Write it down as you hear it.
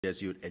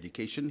Jesuit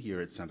education here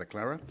at Santa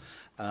Clara,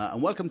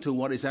 and welcome to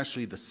what is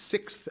actually the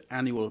 6th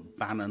annual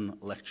Bannan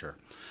Lecture.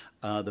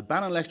 The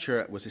Bannan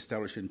Lecture was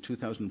established in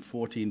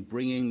 2014,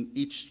 bringing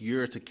each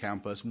year to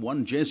campus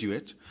one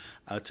Jesuit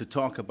to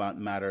talk about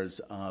matters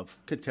of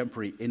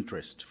contemporary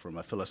interest from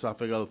a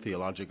philosophical,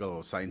 theological,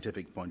 or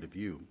scientific point of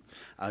view.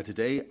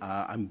 Today,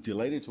 I'm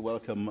delighted to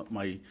welcome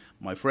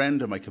my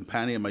friend and my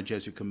companion, my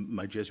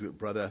Jesuit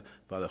brother,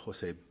 Father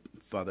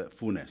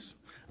Funes.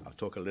 I'll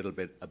talk a little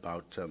bit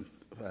about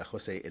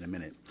Jose in a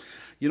minute.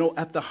 You know,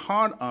 at the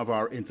heart of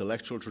our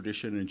intellectual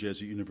tradition in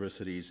Jesuit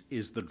universities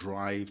is the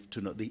drive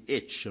to know, the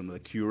itch and the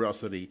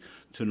curiosity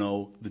to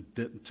know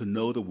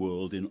the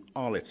world in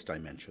all its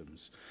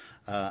dimensions.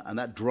 And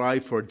that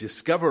drive for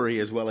discovery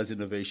as well as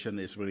innovation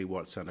is really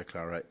what Santa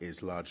Clara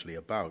is largely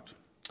about.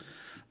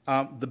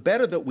 The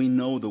better that we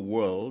know the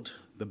world,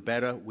 the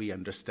better we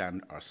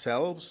understand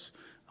ourselves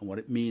and what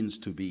it means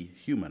to be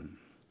human.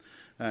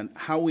 And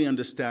how we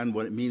understand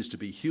what it means to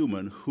be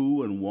human,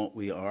 who and what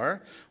we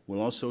are,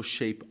 will also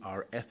shape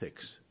our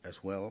ethics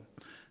as well.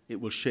 It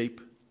will shape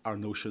our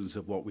notions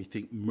of what we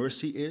think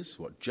mercy is,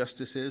 what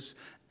justice is,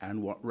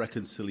 and what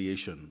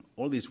reconciliation.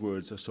 All these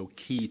words are so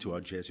key to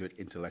our Jesuit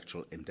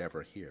intellectual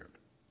endeavor here.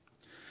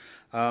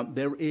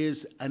 There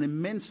is an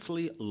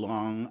immensely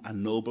long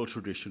and noble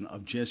tradition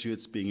of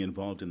Jesuits being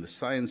involved in the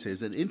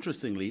sciences, and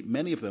interestingly,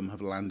 many of them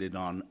have landed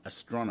on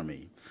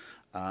astronomy.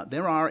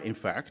 There are, in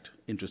fact,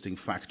 interesting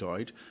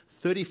factoid,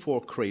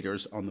 34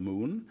 craters on the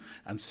moon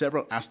and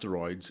several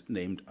asteroids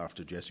named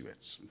after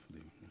Jesuits.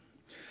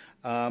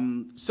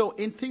 So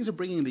in things of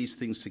bringing these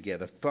things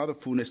together, Father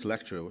Funes'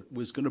 lecture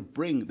was going to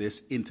bring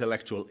this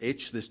intellectual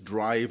itch, this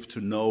drive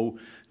to know,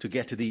 to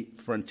get to the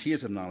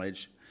frontiers of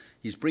knowledge.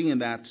 He's bringing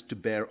that to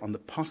bear on the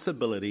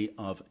possibility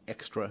of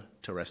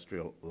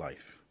extraterrestrial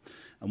life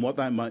and what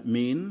that might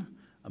mean,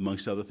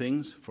 amongst other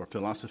things, for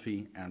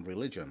philosophy and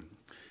religion.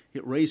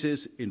 It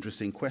raises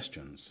interesting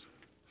questions.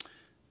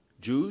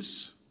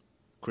 Jews,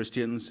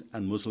 Christians,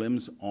 and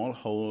Muslims all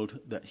hold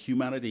that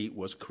humanity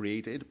was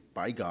created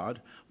by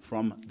God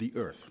from the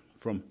earth,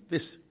 from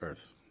this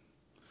earth.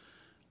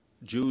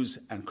 Jews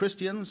and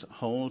Christians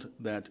hold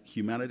that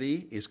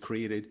humanity is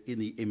created in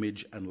the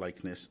image and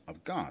likeness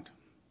of God.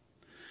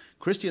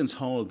 Christians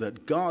hold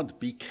that God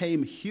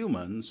became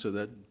human so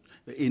that,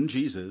 in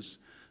Jesus,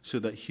 so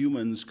that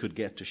humans could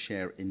get to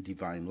share in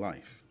divine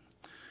life.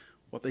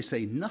 What they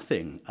say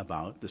nothing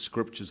about, the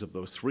scriptures of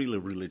those three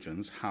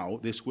religions,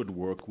 how this would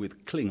work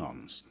with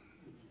Klingons.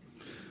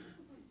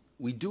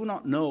 We do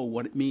not know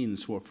what it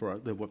means what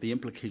the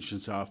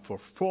implications are for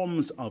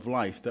forms of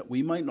life that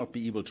we might not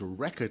be able to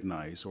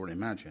recognize or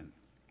imagine.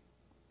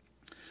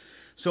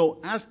 So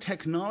as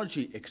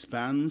technology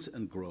expands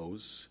and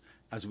grows,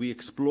 as we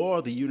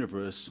explore the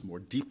universe more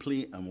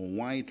deeply and more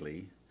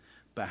widely,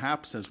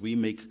 perhaps as we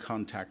make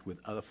contact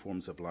with other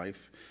forms of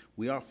life,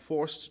 we are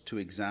forced to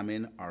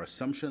examine our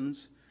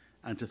assumptions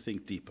and to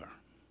think deeper,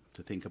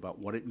 to think about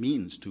what it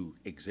means to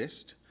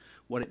exist,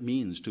 what it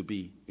means to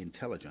be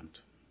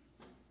intelligent.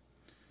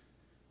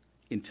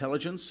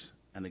 Intelligence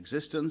and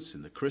existence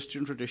in the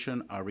Christian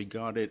tradition are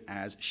regarded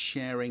as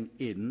sharing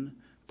in,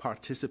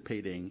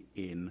 participating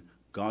in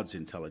God's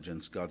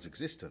intelligence, God's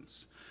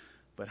existence.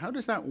 But how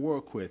does that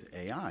work with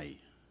AI?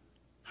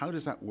 How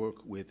does that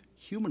work with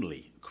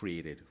humanly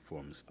created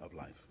forms of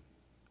life?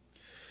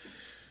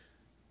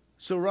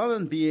 So rather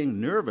than being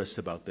nervous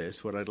about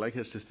this, what I'd like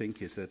us to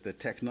think is that the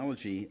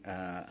technology,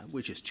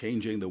 which is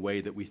changing the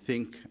way that we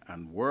think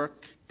and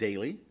work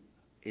daily,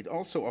 it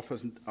also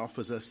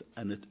offers us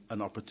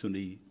an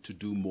opportunity to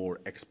do more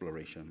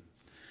exploration,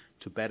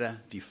 to better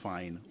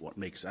define what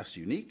makes us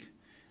unique,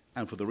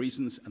 and for the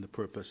reasons and the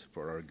purpose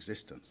for our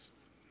existence.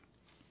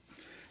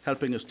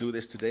 Helping us do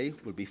this today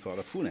will be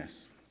Father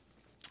Funes.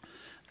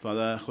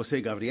 Father Jose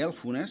Gabriel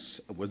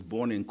Funes was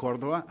born in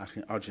Córdoba,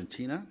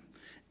 Argentina,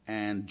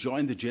 and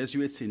joined the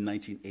Jesuits in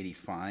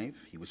 1985.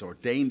 He was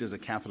ordained as a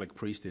Catholic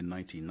priest in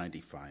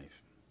 1995.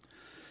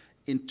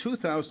 In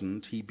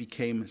 2000, he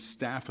became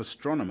staff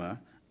astronomer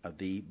of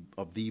the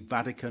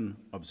Vatican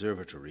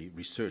Observatory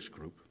Research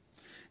Group,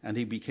 and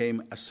he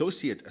became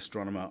associate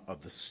astronomer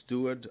of the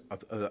steward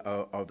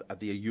at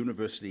the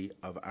University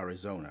of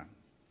Arizona.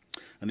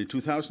 And in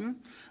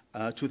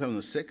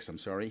 2006,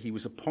 he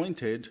was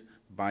appointed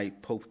by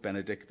Pope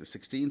Benedict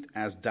XVI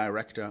as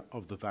director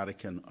of the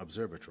Vatican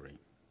Observatory.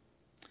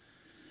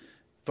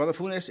 Father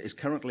Funes is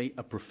currently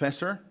a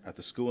professor at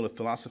the School of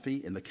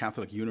Philosophy in the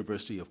Catholic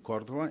University of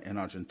Córdoba in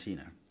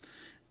Argentina,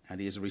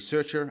 and he is a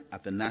researcher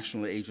at the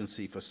National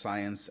Agency for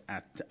Science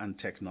and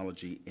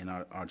Technology in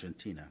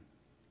Argentina.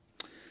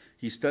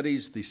 He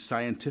studies the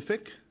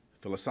scientific,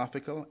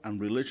 philosophical,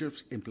 and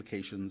religious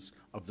implications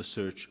of the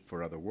search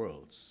for other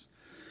worlds,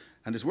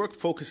 and his work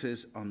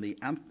focuses on the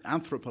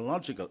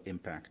anthropological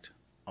impact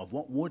of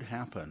what would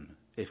happen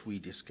if we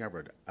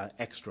discovered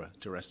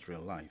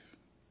extraterrestrial life.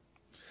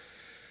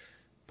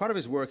 Part of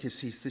his work is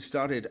he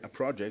started a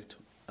project,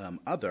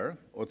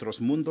 Otros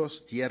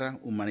Mundos, Tierra,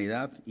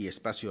 Humanidad y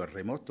Espacio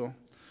Remoto,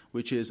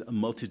 which is a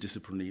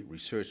multidisciplinary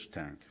research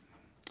tank.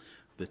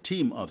 The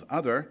team of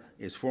other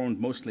is formed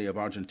mostly of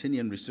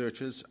Argentinian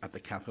researchers at the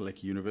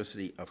Catholic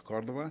University of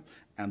Córdoba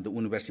and the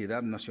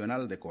Universidad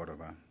Nacional de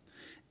Córdoba.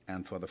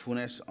 And Father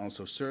Funes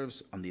also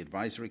serves on the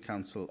advisory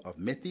council of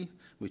METI,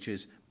 which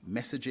is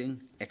Messaging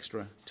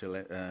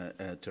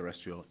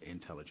Extraterrestrial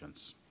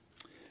Intelligence.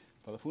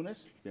 Father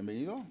Funes,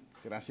 bienvenido.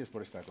 Gracias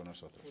por estar con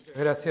nosotros.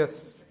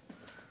 Gracias.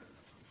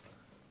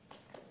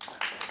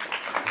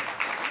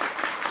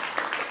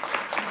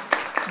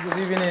 Good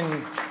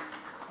evening,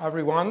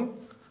 everyone.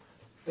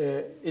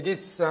 It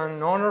is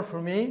an honor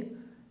for me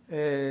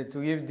to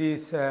give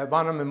this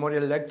Bannan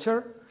Memorial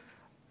Lecture.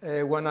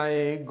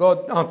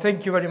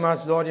 Thank you very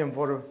much, Dorian,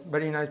 for a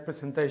very nice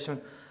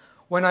presentation.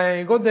 When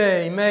I got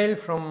the email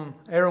from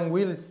Aaron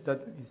Wills,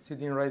 that is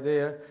sitting right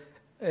there,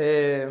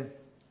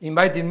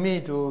 inviting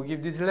me to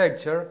give this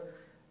lecture,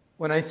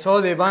 when I saw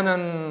the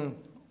Bannan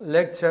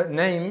lecture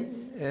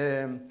name,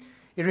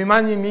 it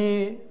reminded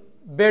me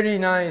very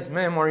nice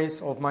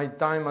memories of my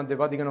time at the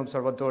Vatican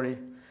Observatory.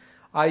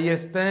 I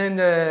spent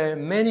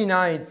many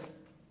nights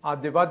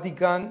at the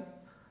Vatican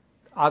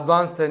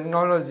Advanced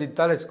Technology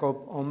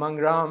Telescope on Mount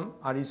Graham,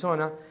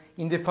 Arizona,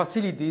 in the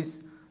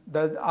facilities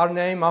that are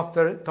named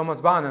after Thomas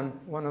Bannan,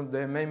 one of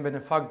the main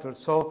benefactors.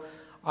 So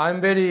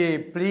I'm very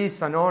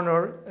pleased and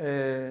honored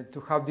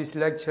to have this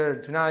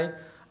lecture tonight.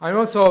 I'm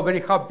also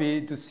very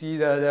happy to see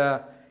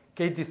that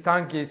Katie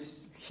Stank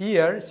is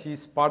here.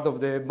 She's part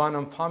of the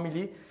Bannan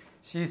family.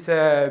 She's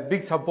a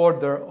big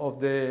supporter of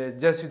the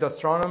Jesuit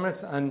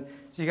astronomers, and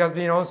she has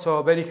been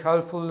also very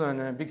helpful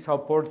and a big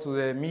support to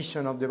the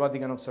mission of the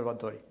Vatican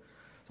Observatory.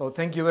 So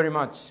thank you very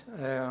much.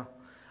 And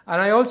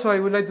I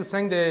would like to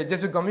thank the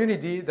Jesuit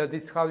community that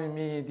is having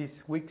me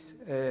these weeks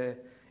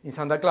in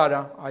Santa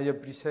Clara. I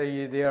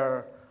appreciate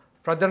their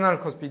fraternal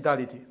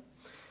hospitality.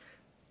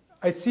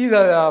 I see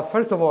that,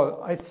 first of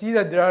all, I see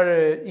that there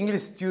are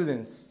English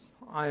students.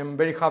 I am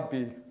very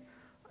happy.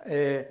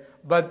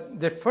 But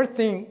the first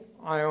thing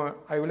I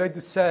would like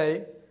to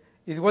say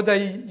is what I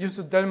used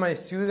to tell my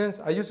students.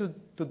 I used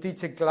to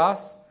teach a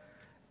class,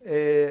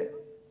 an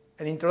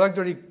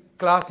introductory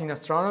class in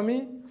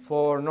astronomy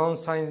for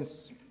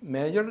non-science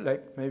major,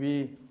 like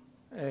maybe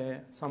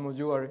some of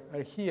you are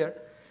here.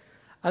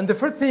 And the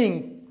first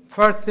thing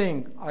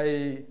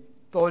I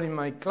told in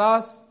my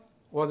class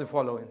was the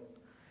following.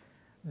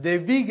 The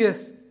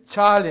biggest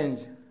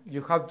challenge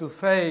you have to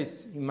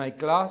face in my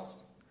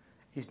class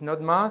is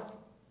not math,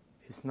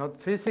 it's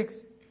not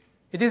physics,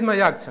 it is my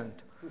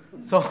accent.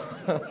 So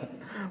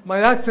my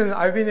accent,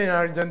 I've been in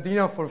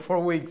Argentina for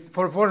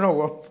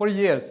 4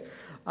 years,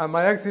 and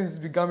my accent is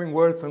becoming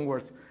worse and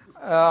worse.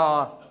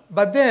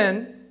 But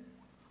then,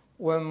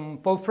 when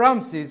Pope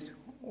Francis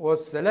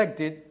was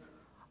elected,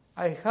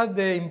 I had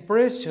the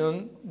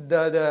impression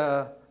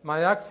that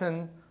my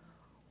accent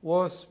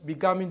was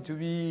becoming to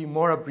be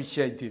more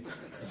appreciated.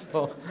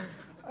 So,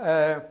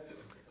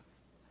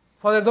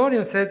 Father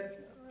Dorian said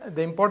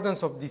the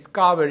importance of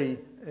discovery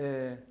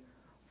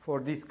for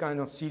this kind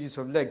of series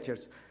of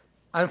lectures.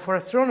 And for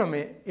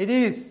astronomy, it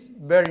is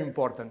very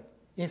important.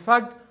 In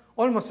fact,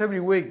 almost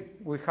every week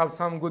we have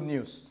some good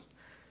news.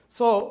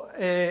 So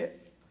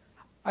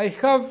I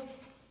have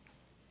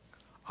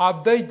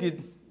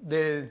updated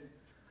the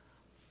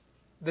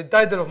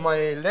title of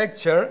my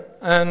lecture,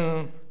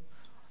 and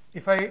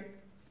if I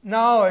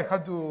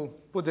have to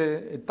put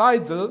a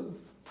title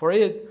for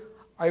it,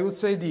 I would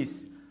say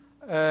this: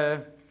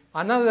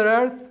 Another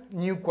Earth,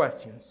 New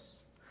Questions.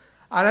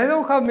 And I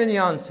don't have many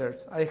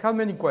answers. I have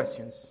many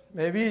questions.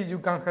 Maybe you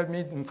can help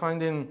me in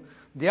finding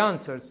the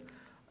answers.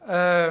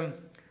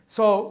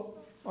 So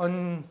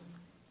in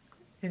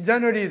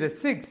January the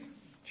 6th, a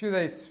few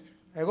days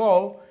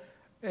ago,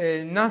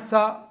 a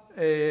NASA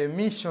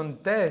mission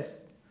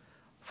test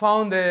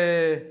found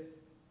a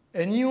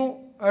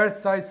new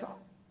Earth-size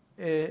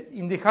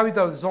in the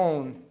habitable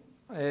zone.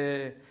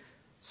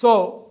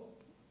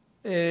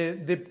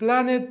 The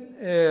planet,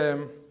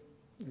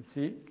 let's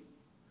see,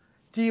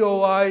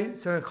 TOI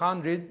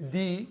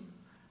 700d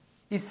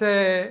is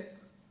a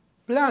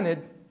planet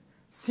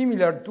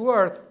similar to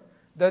Earth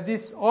that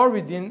is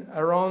orbiting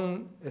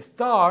around a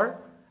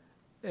star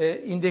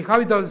in the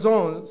habitable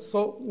zone,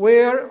 so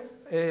where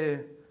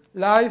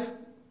life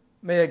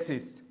may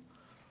exist.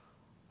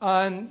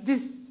 And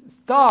this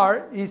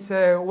star is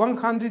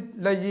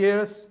 100 light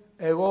years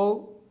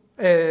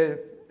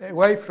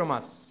away from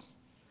us.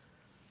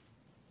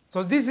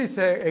 So this is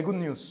a good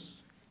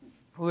news.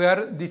 We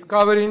are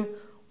discovering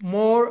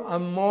more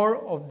and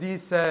more of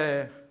these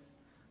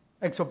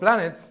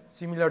exoplanets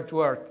similar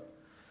to Earth.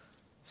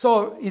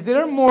 So if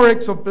there are more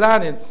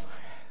exoplanets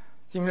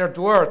similar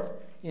to Earth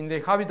in the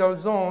habitable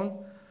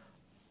zone,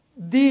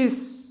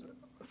 this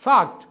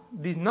fact,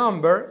 this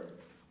number,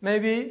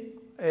 maybe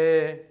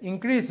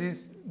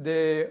increases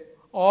the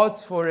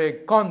odds for a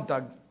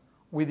contact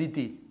with ET.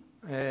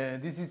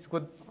 This is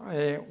what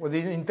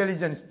the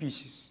intelligent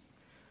species.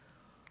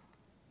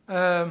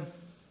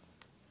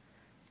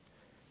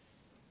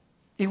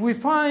 If we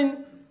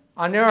find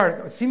an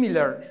Earth,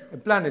 a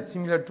planet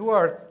similar to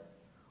Earth,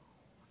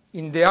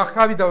 in the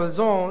habitable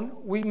zone,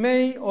 we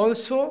may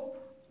also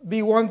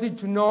be wanting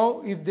to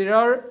know if there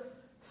are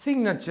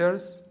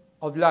signatures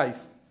of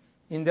life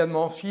in the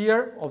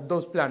atmosphere of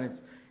those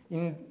planets,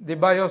 in the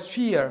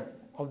biosphere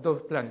of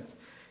those planets.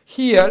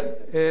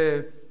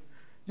 Here,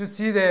 you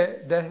see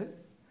the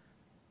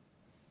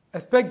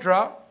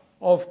spectra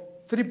of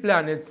 3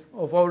 planets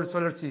of our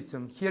solar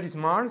system. Here is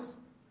Mars,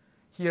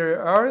 here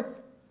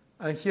Earth,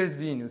 and here is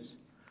Venus.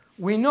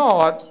 We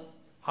know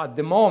at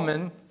the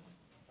moment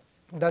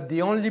that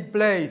the only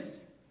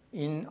place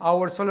in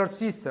our solar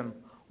system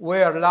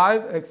where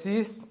life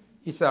exists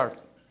is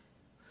Earth.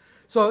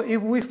 So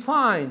if we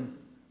find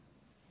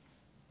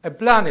a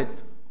planet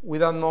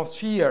with an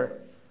atmosphere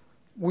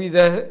with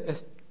a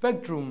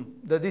spectrum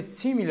that is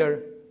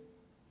similar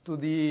to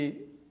the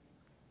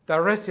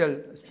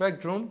terrestrial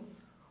spectrum,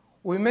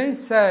 we may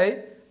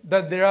say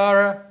that there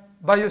are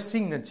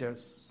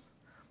biosignatures,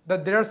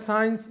 that there are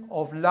signs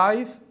of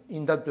life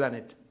in that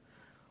planet.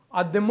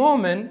 At the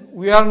moment,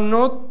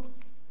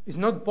 it's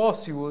not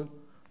possible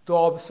to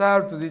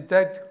observe, to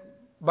detect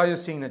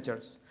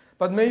biosignatures.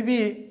 But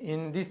maybe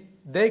in this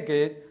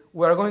decade,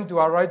 we are going to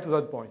arrive to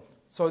that point.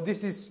 So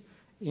this is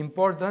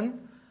important.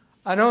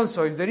 And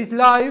also, if there is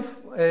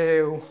life,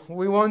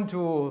 we want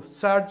to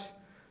search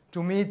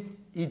to meet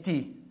ET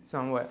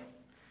somewhere.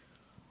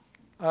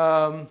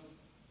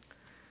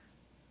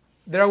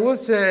 There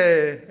was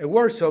a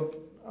workshop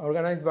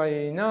organized by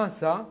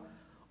NASA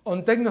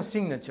on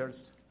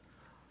technosignatures.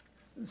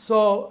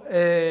 So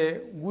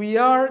we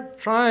are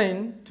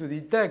trying to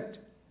detect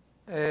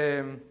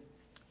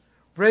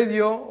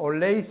radio or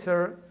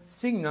laser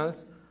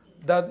signals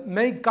that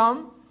may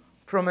come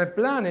from a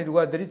planet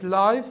where there is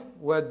life,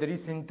 where there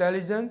is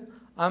intelligence,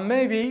 and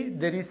maybe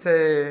there is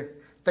a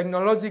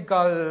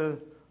technological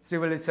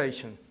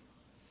civilization.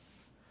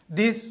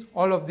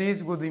 All of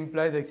this would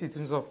imply the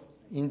existence of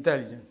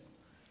intelligence.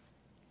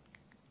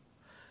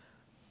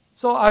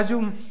 So as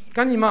you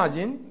can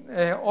imagine,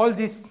 all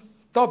these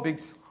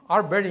topics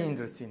are very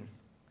interesting.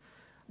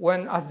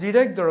 When, as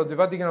director of the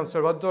Vatican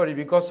Observatory,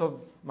 because of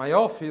my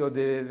office or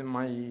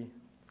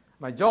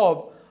my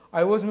job,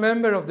 I was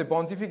member of the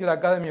Pontifical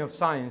Academy of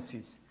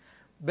Sciences.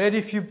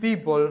 Very few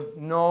people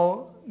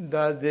know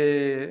that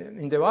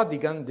in the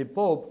Vatican, the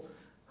Pope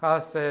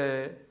has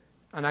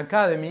an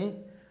academy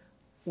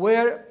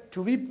where,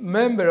 to be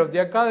member of the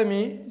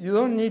academy, you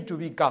don't need to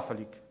be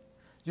Catholic.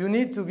 You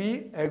need to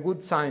be a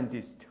good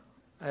scientist,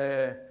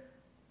 a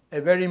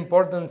very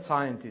important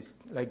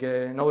scientist, like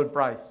a Nobel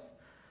Prize.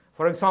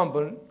 For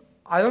example,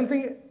 I don't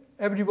think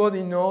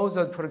everybody knows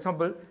that, for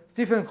example,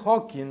 Stephen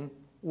Hawking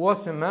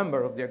was a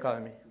member of the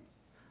academy.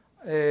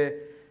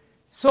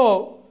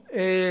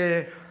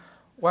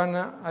 When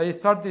I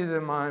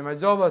started my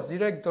job as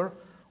director,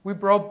 we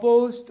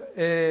proposed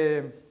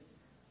to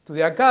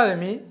the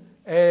academy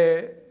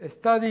a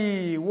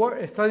study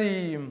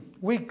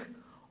week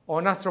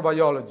on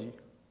astrobiology.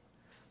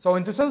 So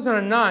in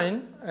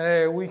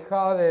 2009, we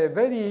had a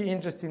very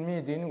interesting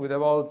meeting with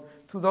about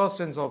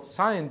 2,000 of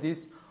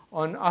scientists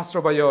on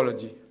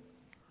astrobiology.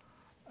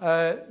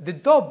 The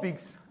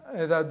topics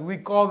that we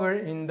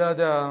covered in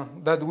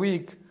that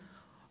week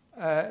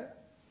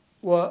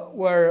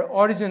were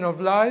origin of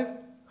life,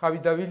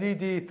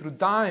 habitability through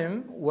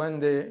time, when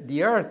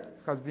the Earth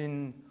has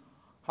been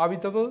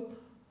habitable,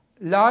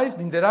 life,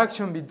 the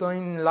interaction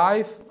between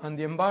life and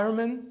the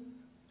environment,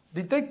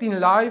 detecting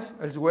life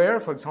elsewhere,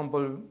 for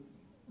example,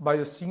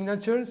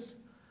 biosignatures,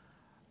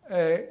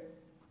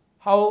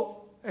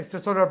 how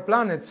extrasolar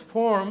planets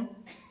form,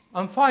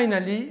 and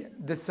finally,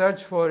 the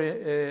search for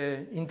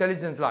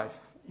intelligent life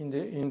in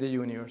the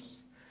universe.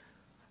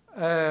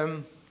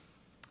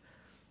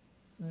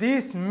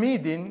 This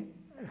meeting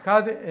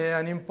had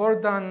an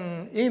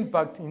important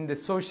impact in the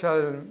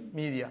social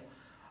media.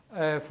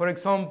 For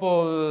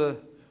example,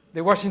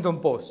 the Washington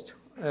Post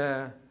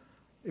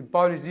it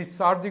published this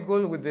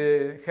article with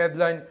the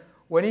headline,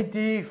 "When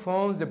ET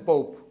Phones the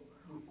Pope,"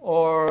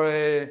 or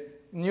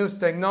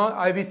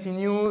IBC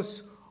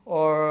News,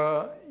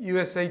 or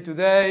USA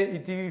Today,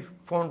 ET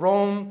Phone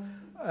Rome,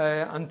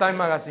 and Time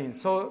Magazine.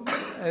 So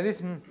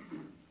this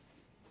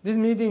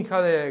meeting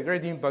had a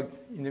great impact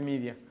in the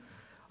media.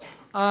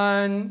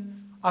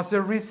 And as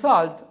a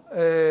result,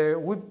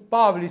 we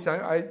published,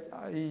 I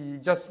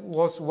just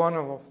was one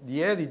of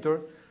the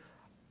editors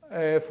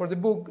for the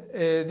book,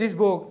 this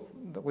book,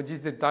 which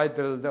is the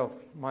title of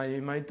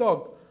my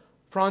talk,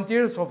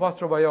 Frontiers of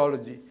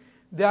Astrobiology.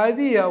 The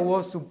idea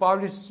was to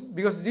publish,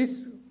 because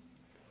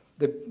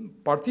the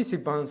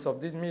participants of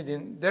this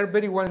meeting, they're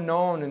very well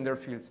known in their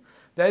fields.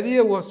 The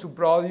idea was to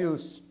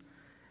produce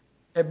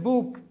a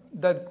book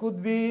that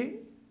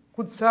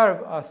could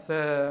serve as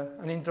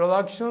an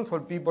introduction for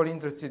people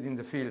interested in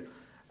the field.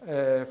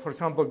 For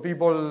example,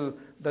 people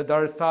that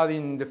are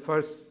studying the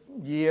first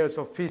years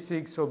of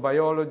physics or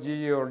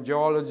biology or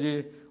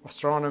geology,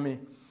 astronomy.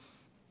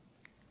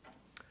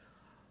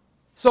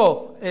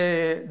 So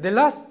the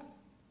last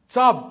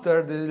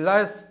chapter, the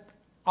last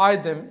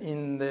item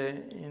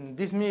in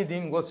this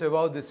meeting was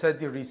about the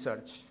SETI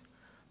research,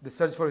 the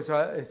search for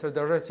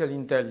extraterrestrial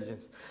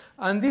intelligence.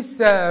 And this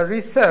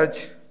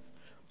research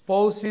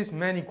poses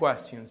many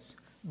questions.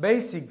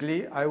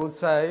 Basically, I would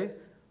say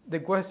the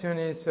question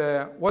is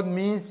what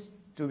means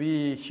to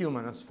be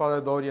human, as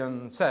Father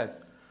Dorian said.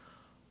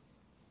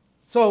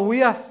 So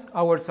we ask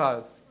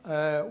ourselves,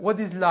 what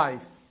is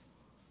life?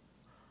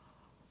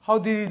 How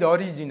did it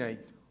originate?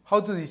 How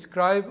to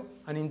describe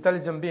an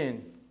intelligent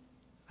being,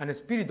 a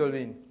spiritual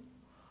being?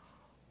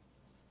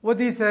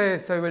 What is a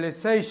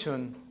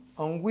civilization?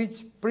 On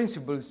which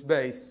principles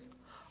based?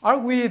 Are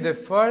we the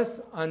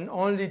first and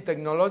only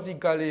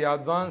technologically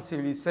advanced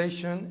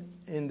civilization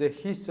in the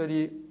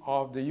history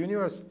of the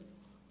universe?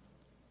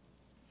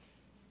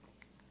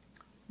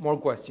 More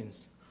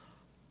questions.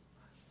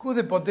 Could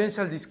the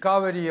potential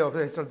discovery of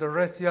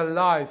extraterrestrial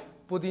life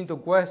put into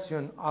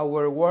question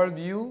our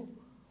worldview?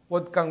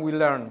 What can we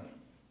learn?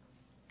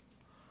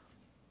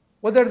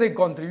 What are the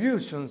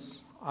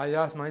contributions, I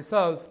ask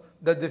myself,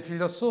 that the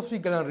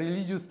philosophical and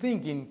religious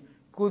thinking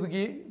could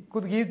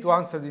give to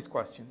answer these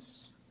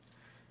questions?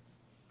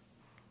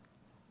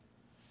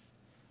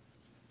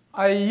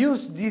 I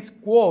use this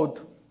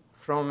quote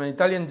from an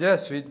Italian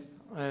Jesuit,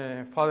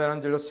 Father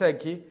Angelo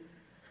Secchi,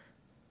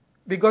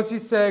 because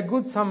it's a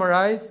good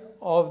summary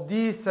of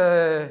these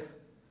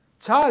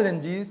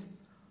challenges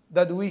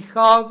that we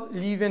have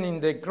living in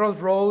the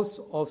crossroads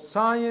of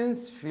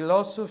science,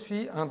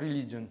 philosophy, and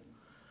religion.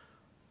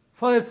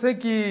 Father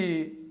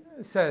Secchi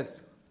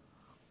says,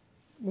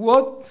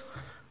 what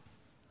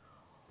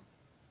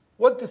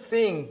to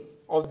think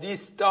of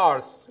these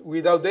stars,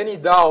 without any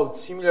doubt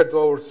similar to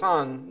our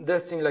sun,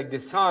 destined like the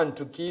sun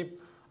to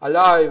keep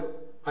alive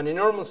an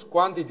enormous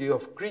quantity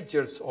of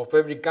creatures of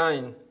every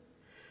kind?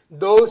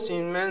 Those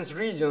immense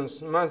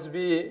regions must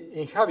be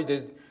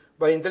inhabited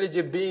by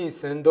intelligent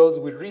beings and those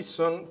with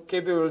reason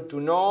capable to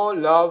know,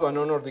 love, and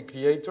honor the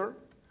Creator.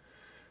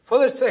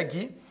 Father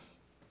Secchi,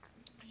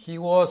 he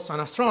was an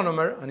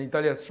astronomer, an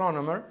Italian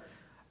astronomer.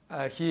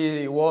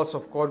 He was,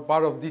 of course,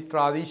 part of this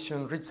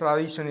tradition, rich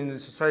tradition in the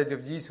Society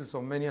of Jesus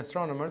of many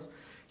astronomers.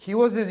 He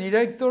was the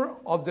director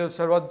of the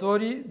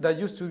observatory that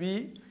used to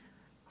be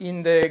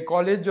in the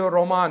Collegio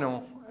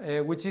Romano,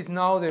 which is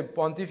now the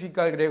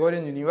Pontifical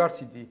Gregorian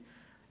University.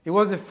 It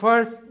was the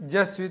first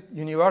Jesuit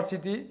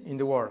university in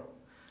the world.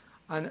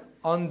 And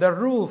on the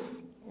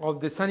roof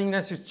of the St.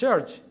 Ignatius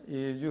Church,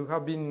 if you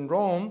have been in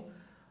Rome,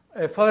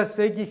 Father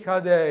Secchi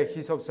had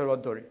his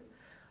observatory.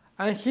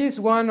 And he's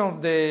one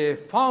of the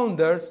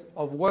founders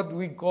of what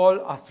we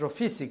call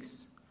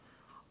astrophysics.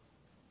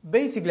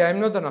 Basically, I'm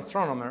not an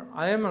astronomer,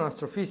 I am an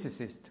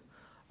astrophysicist.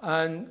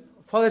 And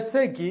Father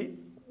Secchi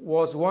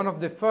was one of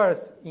the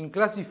first in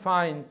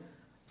classifying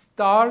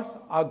stars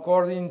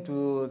according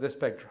to the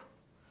spectra.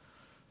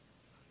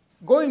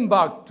 Going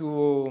back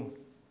to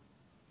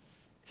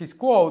his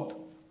quote,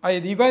 I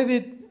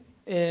divided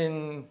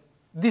in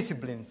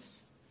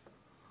disciplines.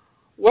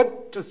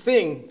 What to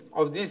think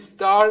of this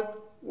star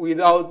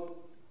without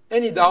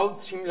any doubt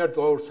similar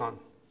to our sun?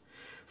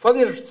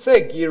 Father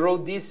Secchi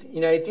wrote this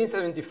in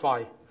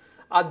 1875.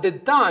 At the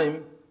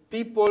time,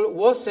 people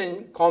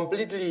wasn't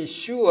completely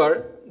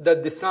sure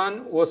that the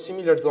sun was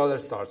similar to other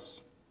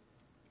stars.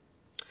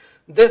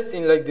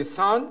 Destined like the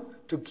sun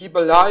to keep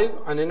alive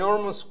an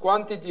enormous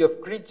quantity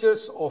of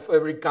creatures of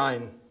every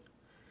kind.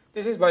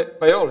 This is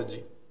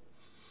biology.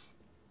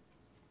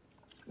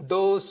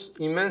 Those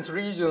immense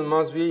regions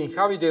must be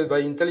inhabited by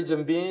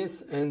intelligent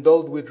beings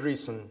endowed with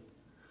reason.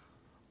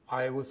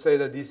 I would say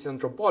that this is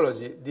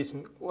anthropology. This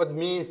is what it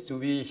means to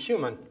be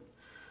human.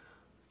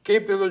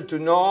 Capable to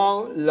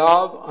know,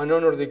 love, and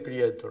honor the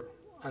Creator.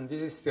 And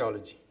this is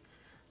theology.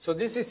 So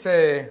this is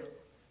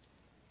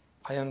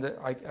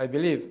I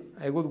believe,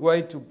 a good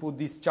way to put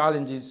these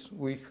challenges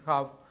we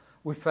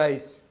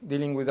face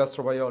dealing with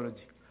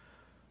astrobiology.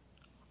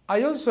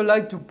 I also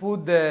like to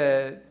put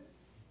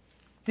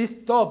this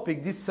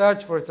topic, this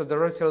search for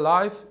extraterrestrial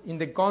life, in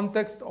the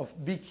context of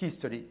big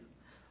history.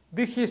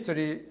 Big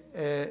history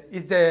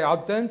is the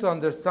attempt to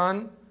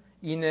understand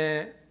in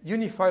a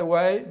unified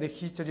way the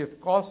history of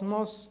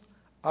cosmos,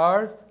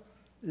 Earth,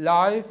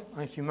 life,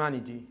 and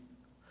humanity.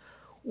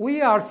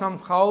 We are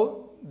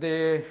somehow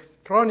the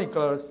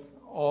chroniclers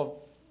of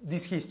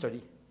this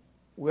history.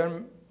 We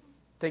are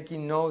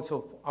taking notes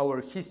of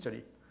our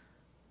history,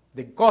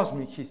 the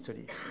cosmic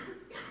history.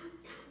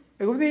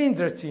 It would be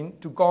interesting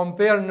to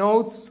compare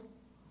notes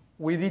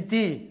with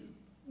ET,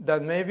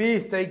 that maybe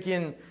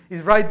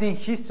is writing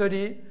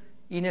history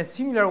in a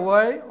similar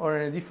way or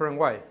in a different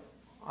way.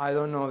 I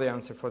don't know the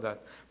answer for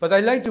that. But I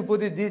like to put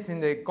this in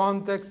the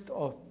context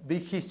of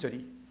big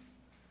history.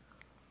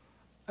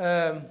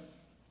 And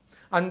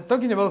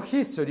talking about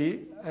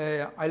history,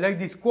 I like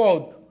this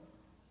quote.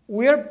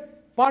 We are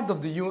part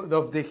of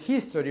the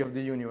history of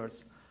the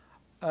universe.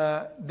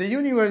 The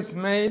universe is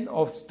made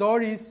of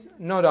stories,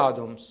 not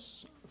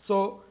atoms.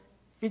 So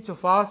each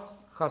of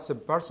us has a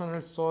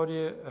personal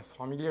story, a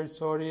familiar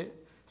story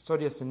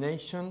as a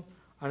nation,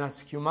 and as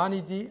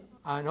humanity,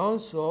 and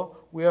also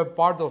we are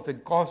part of a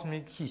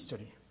cosmic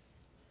history.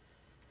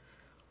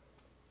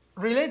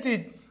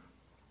 Related,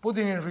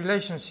 putting in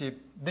relationship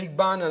Big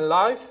Bang and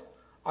life,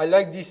 I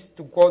like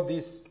to quote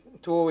these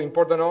two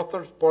important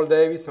authors, Paul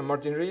Davies and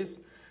Martin Rees.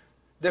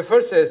 The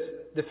first says,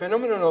 the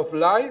phenomenon of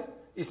life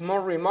is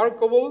more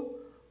remarkable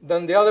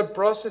than the other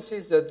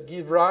processes that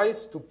give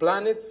rise to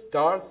planets,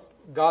 stars,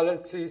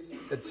 galaxies,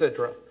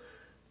 etc.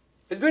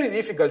 It's very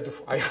difficult to,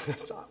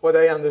 what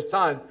I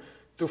understand,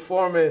 to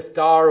form a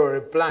star or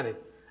a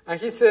planet. And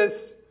he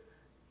says,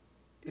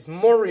 it's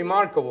more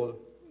remarkable,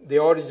 the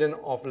origin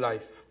of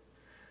life.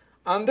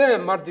 And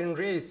then Martin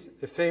Rees,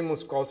 a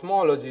famous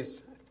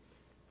cosmologist,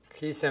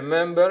 he's a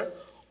member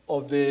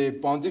of the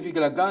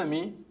Pontifical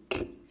Academy.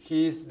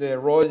 He's the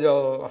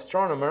royal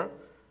astronomer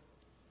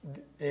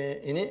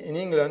in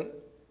England.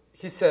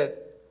 He said,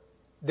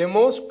 the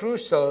most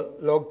crucial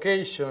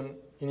location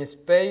in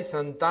space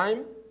and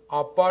time,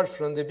 apart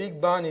from the Big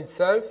Bang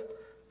itself,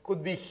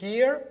 could be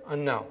here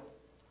and now.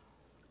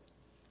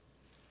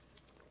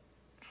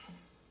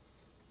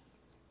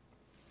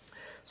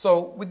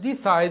 So with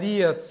these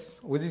ideas,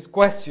 with these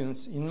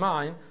questions in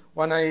mind,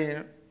 when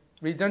I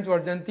returned to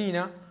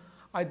Argentina,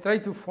 I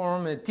tried to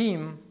form a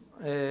team,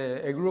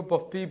 a group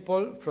of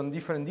people from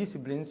different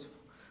disciplines.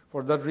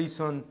 For that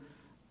reason,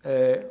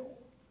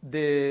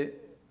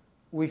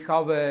 we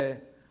have a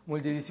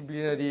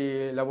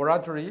multidisciplinary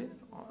laboratory.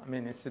 I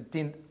mean, it's a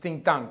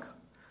think tank.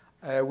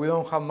 We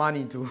don't have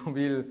money to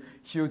build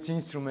huge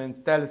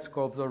instruments,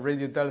 telescopes, or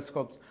radio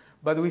telescopes,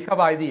 but we have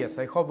ideas.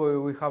 I hope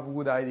we have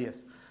good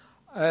ideas.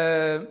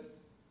 And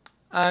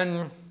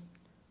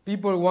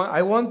people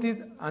I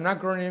wanted an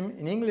acronym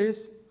in English,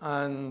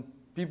 and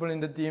people in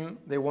the team,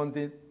 they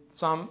wanted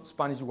some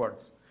Spanish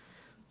words.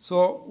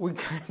 So we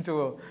came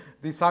to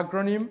this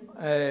acronym,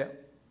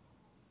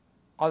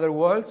 Other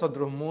Worlds,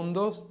 Otros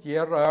Mundos,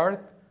 Tierra, Earth,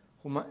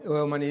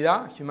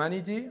 Humanidad,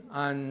 Humanity,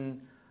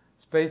 and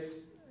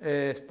Space,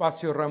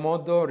 Espacio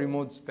Remoto,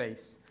 Remote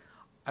Space.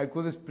 I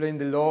could explain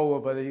the logo,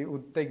 but it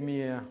would take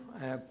me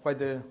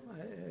quite a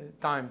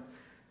time.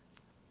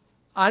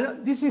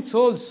 And this is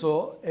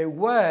also a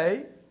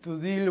way to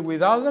deal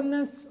with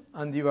otherness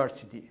and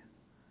diversity.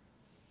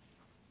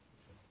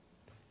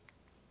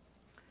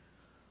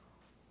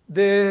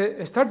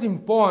 The starting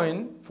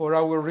point for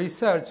our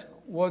research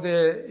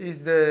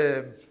is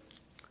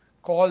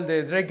called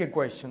the Drake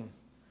equation.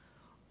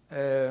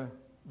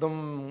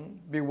 Don't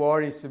be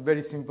worried, it's a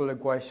very simple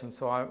equation,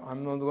 so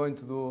I'm not going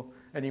to do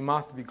any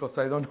math because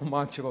I don't know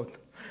much about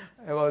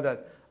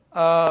that.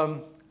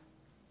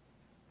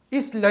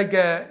 It's like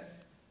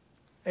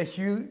a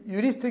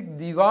heuristic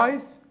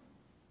device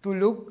to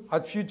look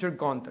at future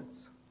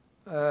contexts.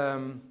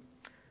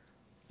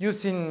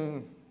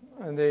 Using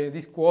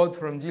this quote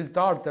from Gilles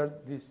Tarter,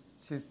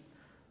 this is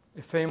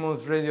a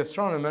famous radio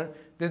astronomer,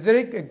 the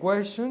Drake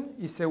equation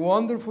is a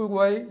wonderful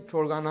way to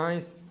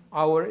organize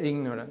our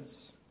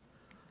ignorance.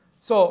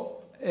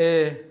 So,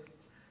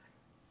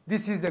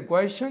 this is the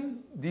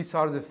equation. These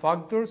are the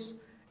factors.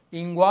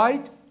 In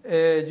white,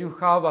 you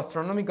have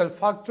astronomical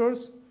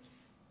factors.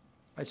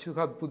 I should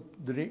have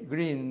put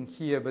green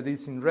here, but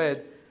it's in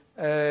red.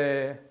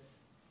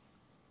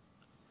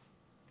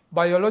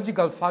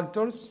 Biological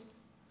factors,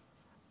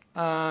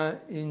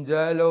 in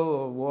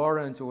yellow or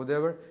orange or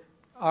whatever,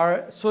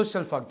 are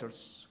social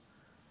factors.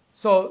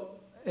 So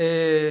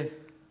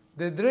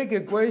the Drake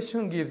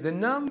equation gives the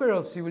number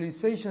of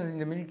civilizations in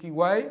the Milky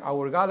Way,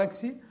 our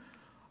galaxy,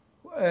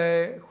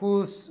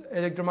 whose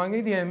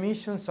electromagnetic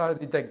emissions are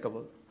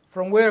detectable,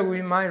 from where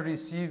we might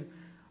receive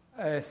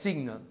a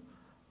signal.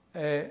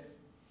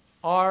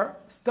 R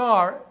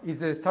star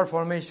is the star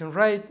formation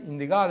rate in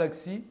the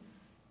galaxy.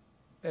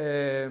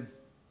 Fp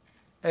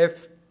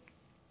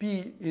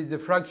is the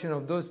fraction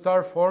of those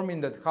stars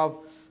forming that have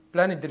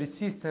planetary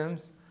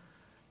systems.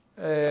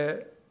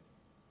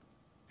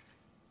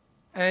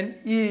 And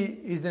E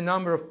is the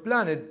number of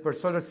planets per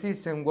solar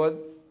system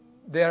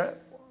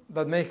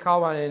that may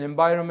have an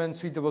environment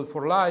suitable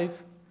for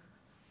life.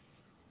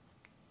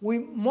 We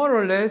more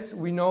or less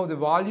know the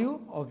value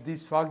of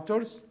these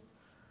factors.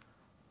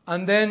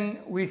 And then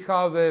we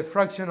have a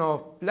fraction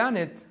of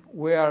planets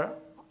where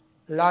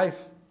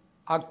life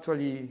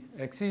actually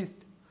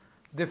exists.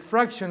 The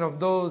fraction of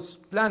those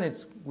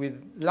planets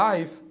with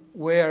life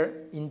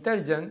where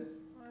intelligent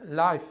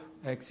life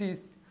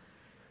exists.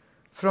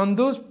 From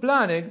those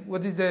planets,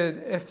 what is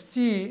the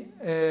Fc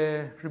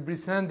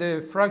represent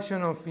the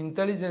fraction of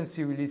intelligent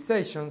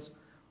civilizations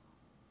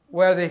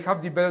where they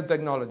have developed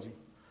technology.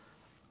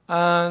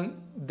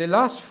 And the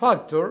last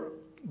factor,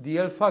 the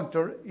L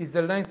factor, is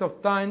the length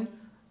of time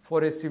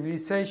for a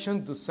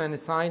civilization to send a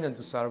sign and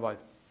to survive.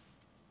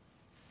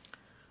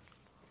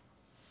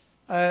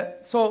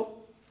 So,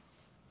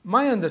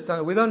 my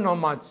understanding, we don't know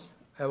much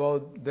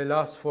about the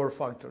last four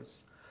factors.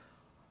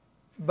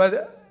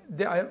 But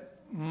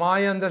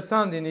my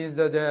understanding is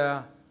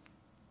that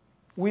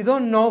we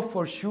don't know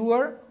for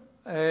sure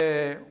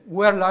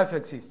where life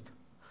exists.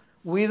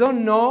 We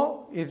don't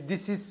know if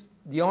this is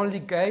the only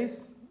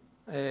case.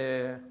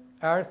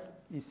 Earth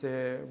is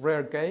a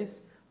rare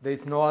case. There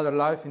is no other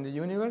life in the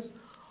universe.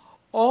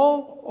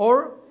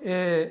 Or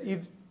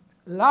if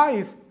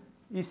life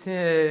is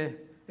a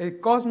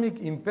cosmic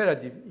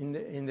imperative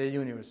in the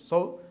universe.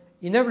 So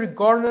in every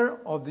corner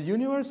of the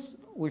universe,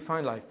 we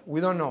find life. We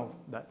don't know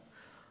that.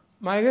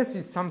 My guess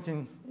is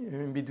something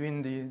in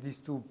between these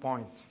 2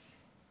 points.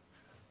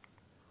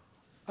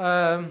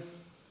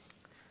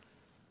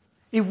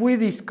 If we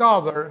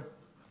discover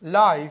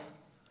life,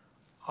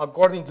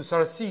 according to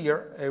Sarah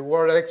Seeger, a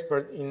world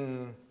expert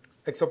in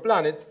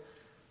exoplanets,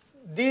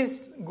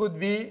 this would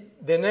be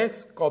the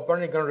next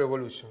Copernican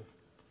revolution.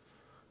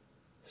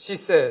 She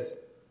says,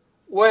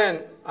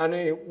 when and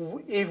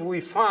if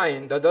we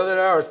find that other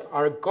Earths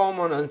are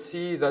common and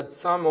see that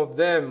some of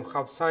them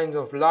have signs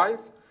of life,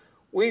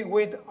 we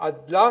would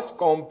at last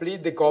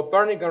complete the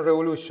Copernican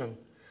revolution,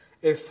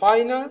 a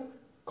final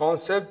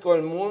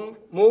conceptual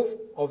move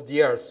of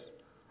the Earth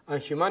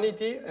and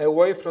humanity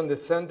away from the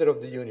center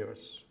of the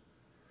universe.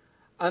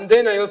 And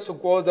then I also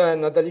quote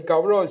Nathalie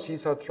Cabrol.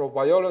 She's an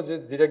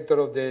astrobiologist, director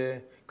of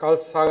the Carl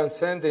Sagan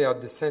Center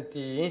at the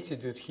SETI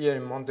Institute here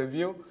in Mountain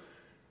View.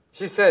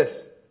 She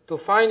says, to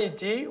find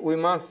ET, we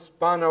must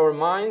span our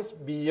minds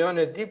beyond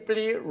a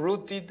deeply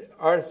rooted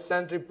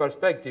Earth-centric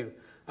perspective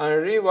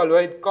and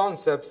reevaluate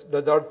concepts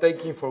that are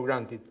taken for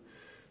granted.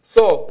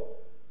 So,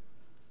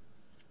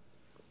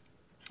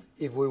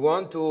 if we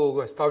want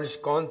to establish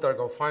contact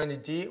or find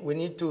ET, we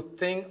need to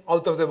think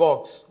out of the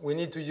box. We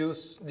need to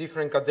use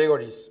different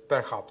categories,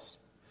 perhaps.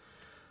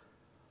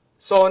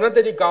 So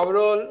Nathalie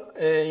Cabrol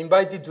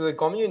invited to the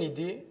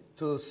community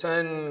to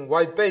send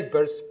white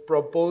papers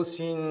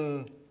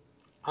proposing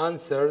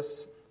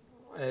answers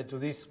to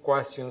these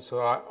questions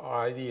or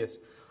ideas.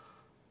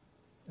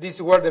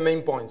 These were the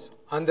main points.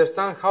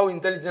 Understand how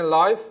intelligent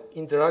life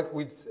interacts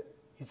with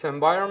its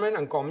environment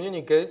and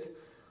communicates.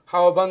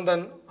 How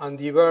abundant and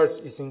diverse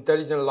is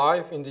intelligent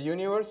life in the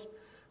universe?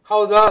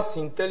 How does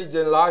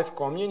intelligent life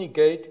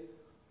communicate?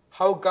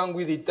 How can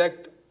we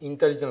detect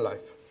intelligent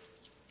life?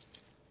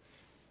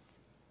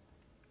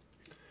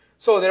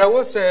 So there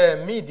was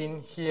a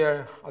meeting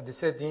here at the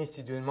SETI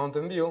Institute in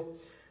Mountain View.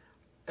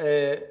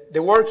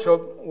 The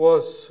workshop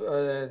was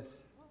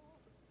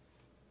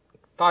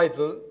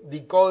titled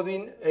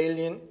Decoding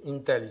Alien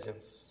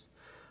Intelligence.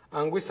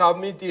 And we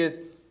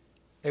submitted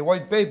a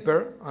white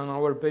paper, and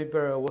our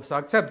paper was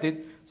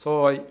accepted,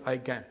 so I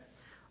came.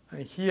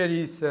 And here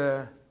is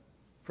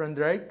Frank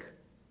Drake,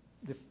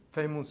 the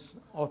famous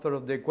author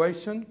of the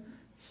equation.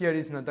 Here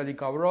is Nathalie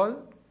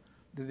Cabrol,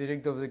 the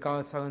director of the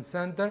Carl Sagan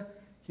Center.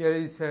 Here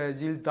is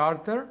Jill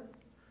Tarter.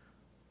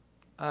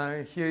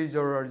 And here is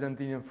your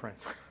Argentinian friend.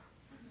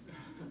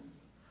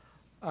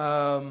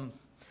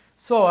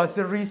 So as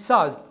a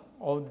result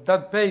of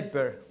that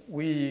paper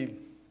we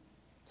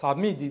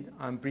submitted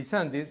and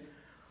presented,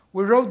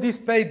 we wrote this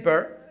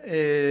paper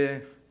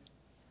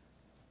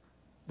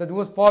that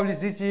was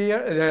published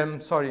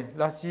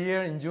last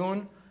year in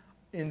June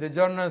in the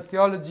journal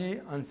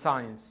Theology and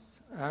Science.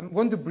 I'm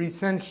going to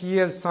present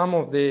here some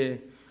of the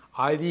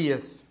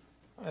ideas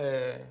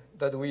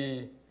that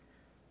we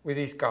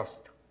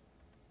discussed.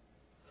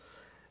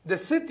 The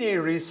SETI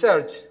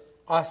research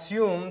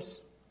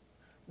assumes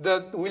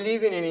that we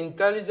live in an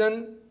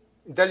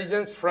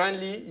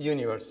intelligence-friendly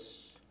universe.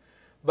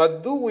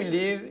 But do we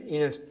live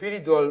in a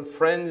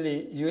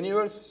spiritual-friendly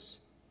universe?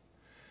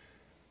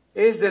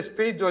 Is the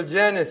spiritual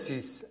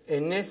genesis a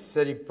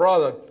necessary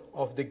product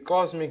of the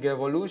cosmic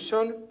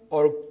evolution,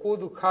 or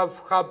could have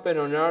happened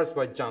on Earth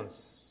by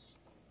chance?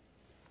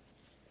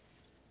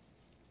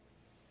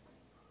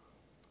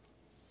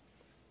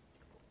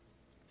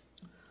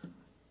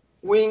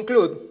 We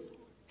include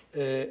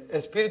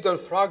a spiritual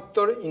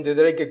factor in the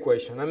Drake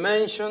equation. I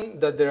mentioned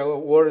that there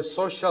were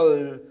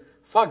social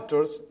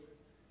factors.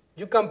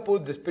 You can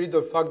put the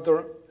spiritual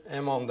factor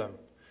among them.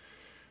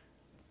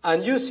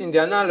 And using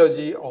the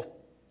analogy of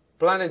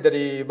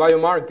planetary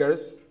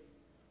biomarkers,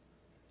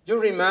 you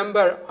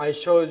remember I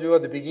showed you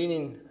at the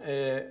beginning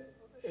a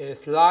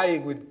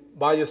slide with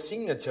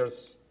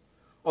biosignatures.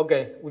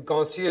 Okay, we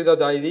consider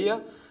that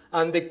idea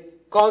and the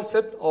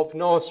concept of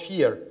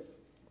noosphere.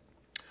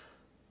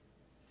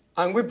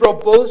 And we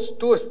propose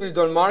two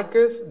spiritual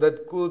markers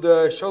that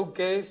could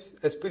showcase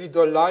a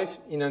spiritual life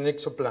in an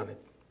exoplanet.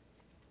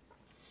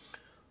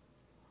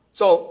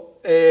 So,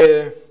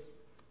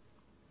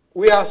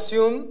 we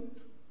assume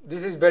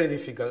this is very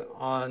difficult,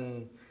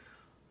 and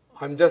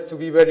I'm just to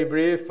be very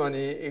brief, and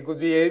it could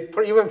be,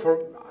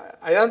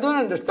 I don't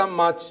understand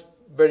much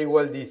very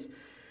well this,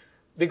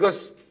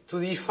 because to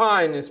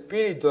define a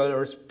spiritual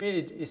or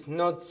spirit is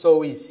not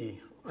so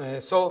easy.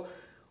 So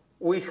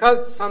we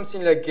had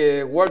something like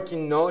a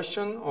working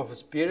notion of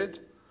spirit,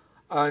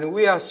 and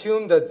we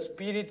assume that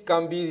spirit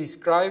can be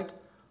described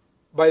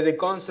by the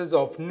concept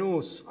of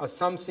nous as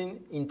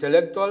something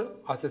intellectual,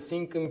 as a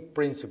thinking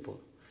principle.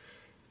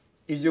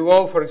 If you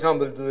go, for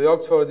example, to the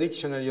Oxford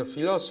Dictionary of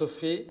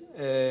Philosophy,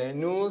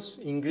 nous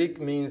in Greek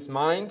means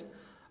mind,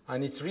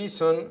 and it's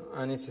reason,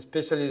 and it's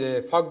especially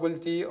the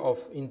faculty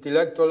of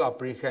intellectual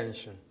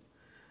apprehension.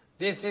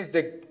 This is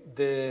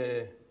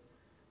the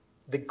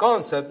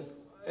concept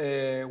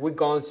we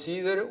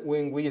consider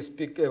when we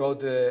speak about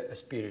the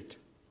spirit.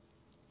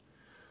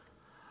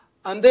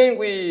 And then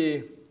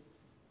we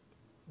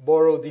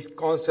borrow this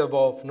concept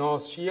of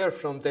noosphere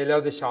from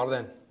Teilhard de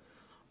Chardin,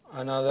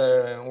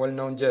 another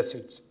well-known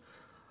Jesuit.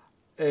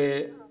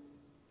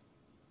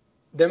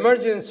 the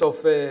emergence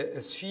of a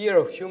sphere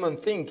of human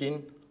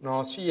thinking,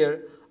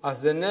 noosphere,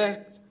 as the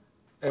next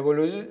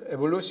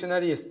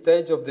evolutionary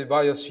stage of the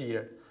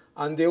biosphere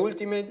and the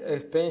ultimate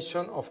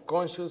expansion of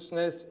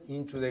consciousness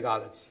into the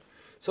galaxy.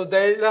 So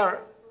there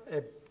are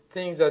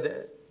things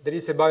that there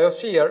is a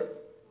biosphere,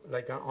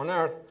 like on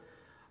Earth,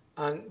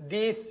 and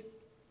this,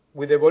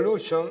 with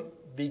evolution,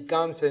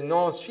 becomes a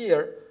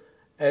noosphere,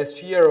 a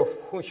sphere of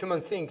human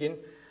thinking,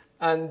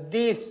 and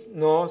this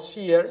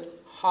noosphere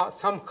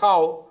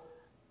somehow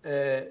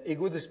it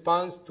would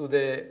expand to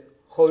the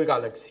whole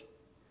galaxy.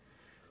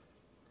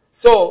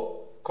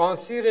 So,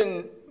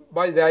 considering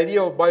by the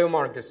idea of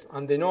biomarkers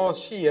and the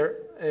noosphere,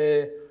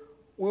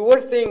 we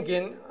were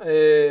thinking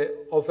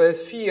of a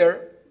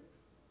sphere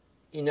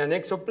in an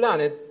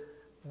exoplanet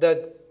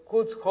that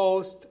could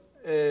host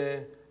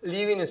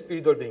living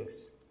spiritual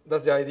beings.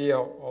 That's the idea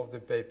of the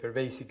paper,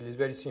 basically. It's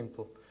very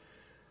simple.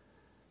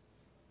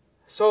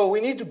 So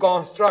we need to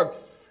construct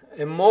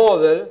a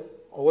model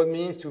of what it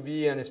means to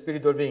be a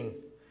spiritual being.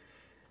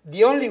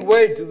 The only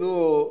way to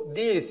do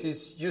this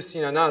is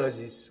using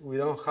analogies. We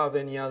don't have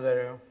any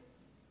other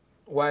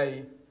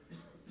way.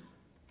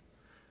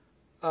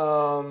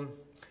 So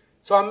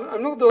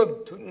I'm not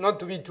going to, not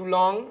to be too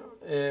long.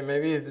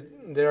 Maybe if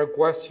there are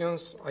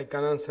questions, I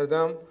can answer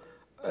them.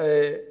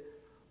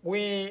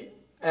 We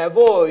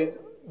avoid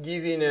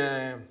giving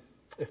a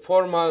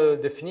formal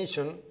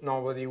definition.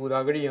 Nobody would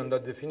agree on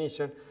that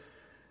definition.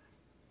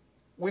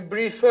 We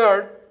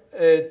prefer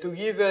to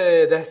give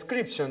a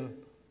description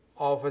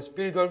of a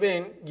spiritual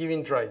being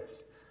giving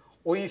traits.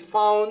 We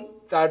found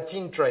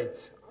 13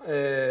 traits.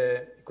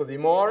 It could be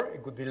more,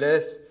 it could be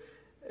less.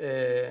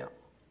 It's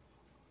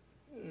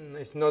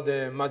not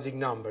a magic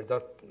number.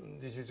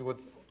 This is what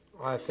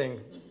I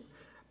think.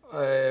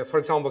 For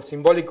example,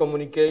 symbolic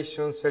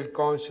communication,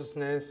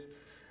 self-consciousness,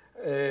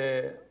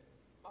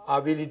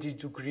 ability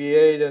to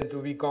create and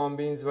to be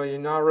convinced by a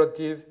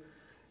narrative,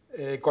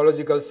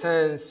 ecological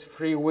sense,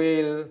 free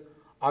will,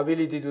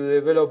 ability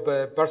to develop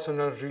a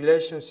personal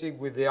relationship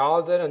with the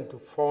other and to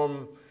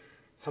form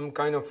some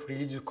kind of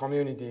religious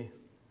community.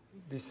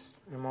 This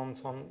among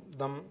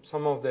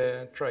some of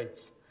the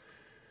traits.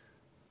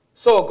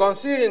 So,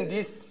 considering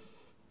these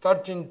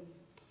 13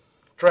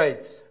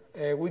 traits,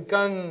 we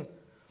can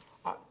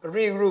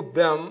regroup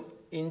them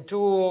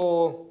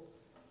into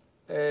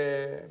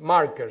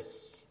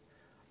markers.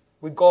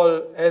 We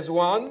call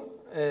S1,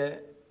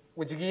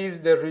 which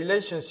gives the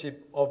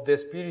relationship of the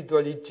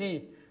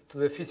spirituality to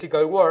the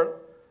physical world,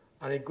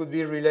 and it could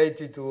be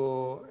related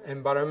to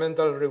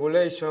environmental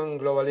regulation,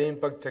 global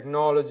impact,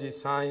 technology,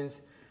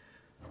 science,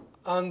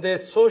 and the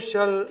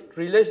social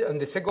relation.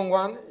 And the second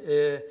one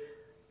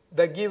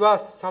that give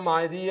us some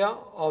idea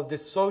of the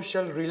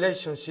social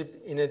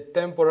relationship in a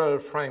temporal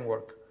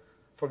framework.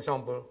 For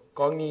example,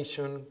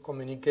 cognition,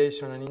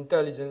 communication, and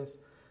intelligence,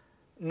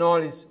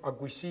 knowledge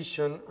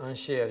acquisition and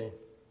sharing.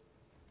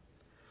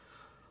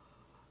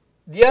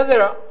 The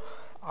other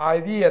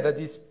idea that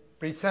is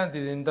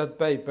presented in that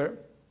paper,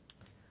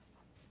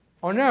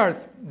 on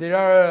Earth there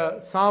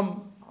are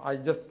some,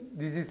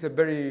 this is a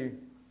very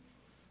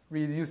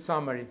reduced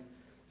summary,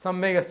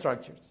 some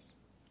megastructures.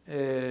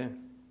 This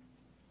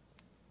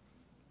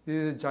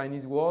is the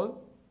Chinese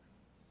Wall,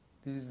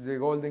 this is the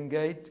Golden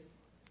Gate,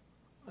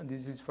 and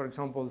this is, for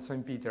example,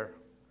 St. Peter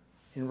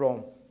in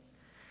Rome.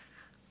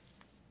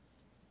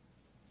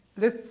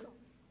 Let's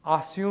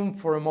assume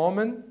for a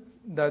moment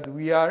that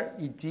we are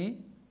ET,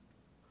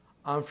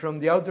 and from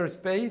the outer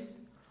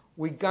space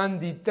we can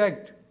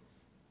detect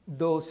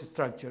those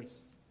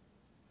structures.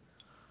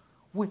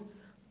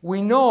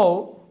 We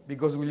know,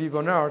 because we live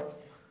on Earth,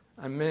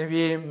 and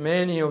maybe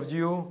many of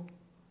you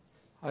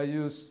have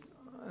used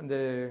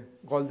the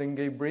Golden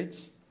Gate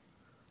Bridge,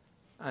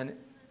 and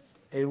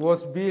it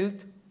was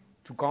built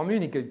to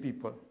communicate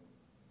people.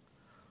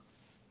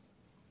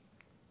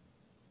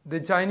 The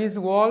Chinese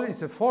Wall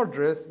is a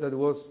fortress that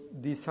was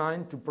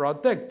designed to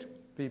protect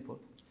people.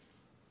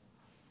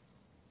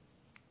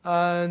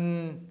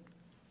 And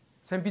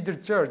St. Peter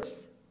Church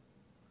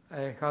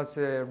has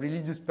a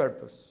religious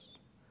purpose.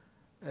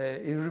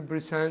 It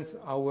represents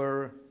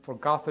for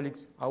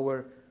Catholics,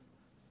 our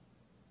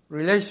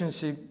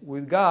relationship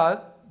with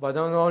God, but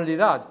not only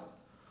that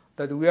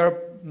we are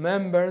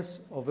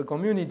members of a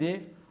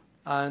community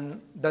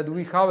and that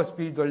we have a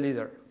spiritual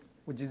leader,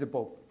 which is the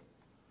Pope.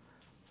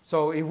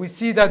 So if we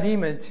see that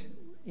image,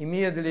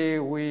 immediately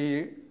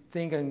we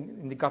think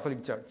in the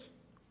Catholic Church.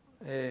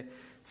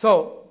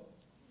 So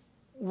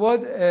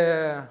what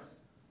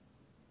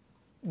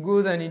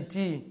good an ET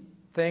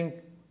think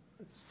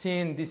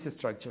seeing these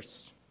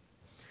structures?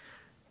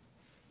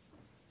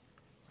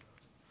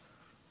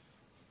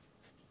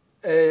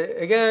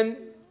 Again,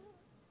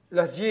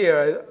 last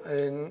year,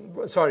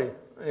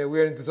 we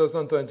are in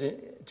 2020,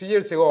 2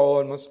 years ago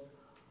almost,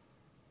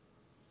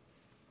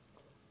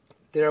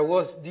 there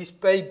was this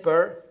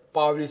paper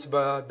published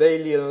by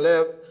Bailey and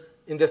Lev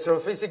in the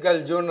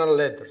Astrophysical Journal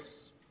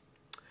Letters.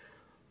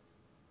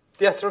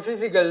 The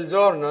Astrophysical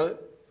Journal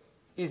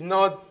is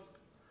not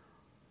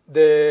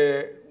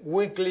the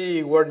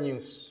weekly world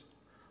news.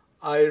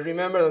 I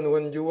remember that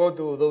when you go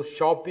to those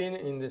shopping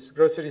in this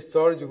grocery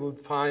store, you would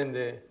find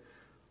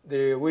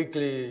the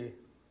weekly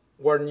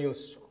world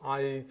news.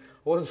 I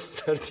was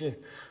searching,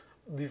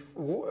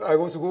 I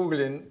was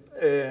Googling,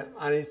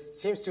 and it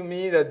seems to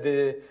me that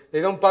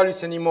they don't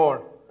publish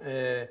anymore.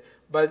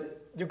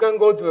 But you can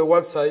go to the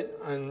website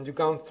and you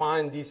can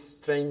find this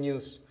strange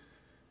news.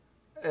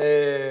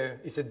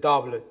 It's a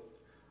doublet.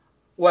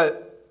 Well,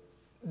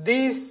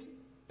 this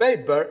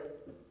paper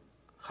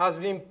has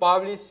been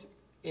published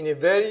in a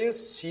very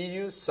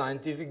serious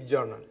scientific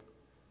journal.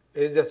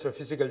 It's the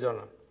Astrophysical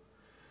Journal.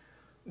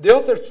 The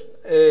authors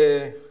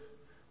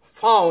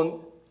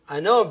found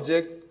an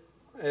object,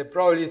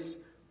 probably is,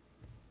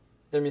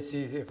 let me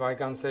see if I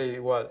can say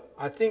it well.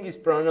 I think it's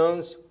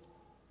pronounced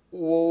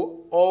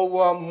Oumuamua,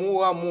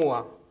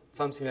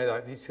 something like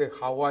that. This is a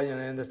Hawaiian,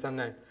 I understand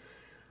name.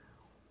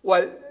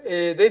 Well,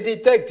 they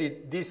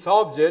detected this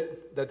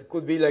object that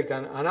could be like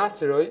an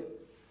asteroid.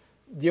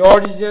 The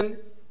origin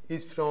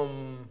is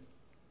from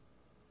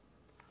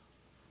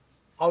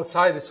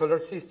outside the solar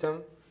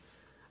system.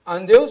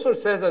 And the author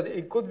says that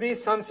it could be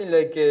something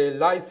like a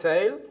light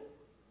sail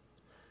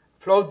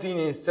floating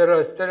in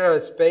stellar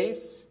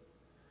space.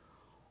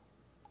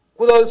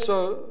 Could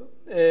also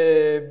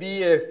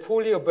be a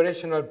fully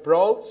operational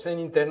probe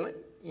sent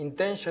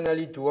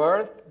intentionally to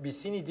Earth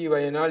vicinity by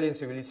an alien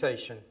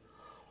civilization.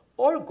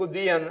 Or it could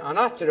be an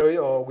asteroid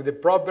or with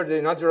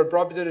the natural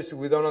properties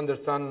we don't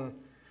understand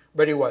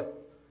very well.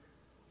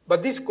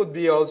 But this could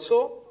be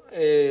also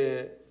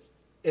a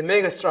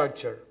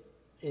megastructure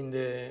in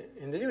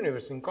the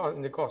universe, in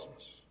the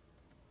cosmos.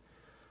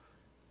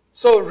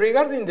 So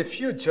regarding the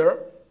future,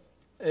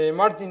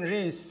 Martin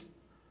Rees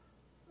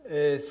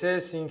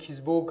says in his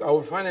book,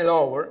 Our Final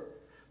Hour,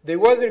 the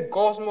wider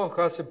cosmos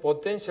has a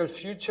potential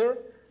future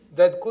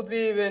that could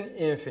be even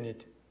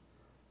infinite.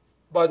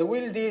 But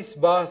will these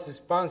vast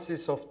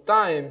expanses of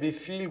time be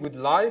filled with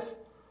life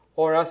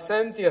or as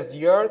empty as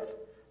the Earth,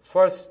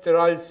 first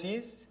sterile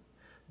seas?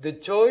 The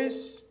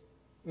choice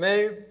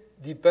may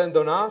depend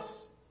on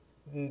us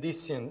in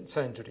this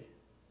century.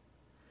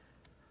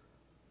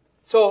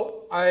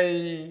 So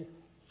I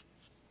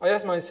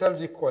ask myself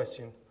this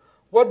question.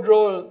 What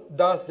role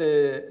does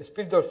the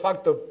spiritual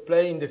factor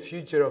play in the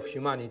future of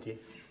humanity?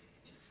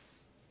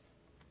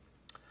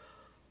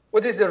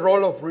 What is the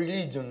role of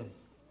religion?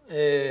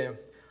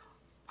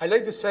 I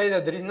like to say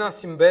that there is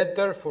nothing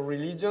better for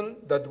religion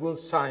than good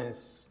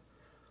science.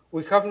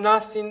 We have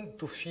nothing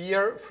to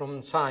fear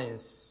from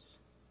science.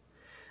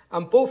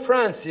 And Pope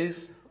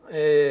Francis,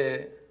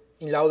 in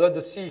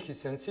Laudato Si,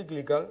 his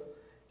encyclical,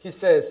 he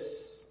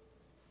says,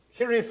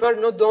 he referred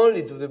not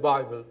only to the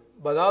Bible,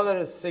 but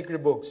other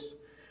sacred books.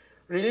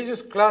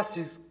 Religious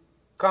classes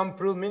can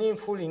prove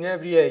meaningful in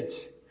every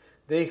age.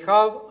 They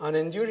have an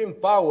enduring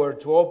power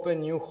to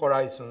open new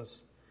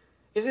horizons.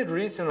 Is it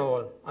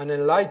reasonable and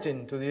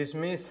enlightened to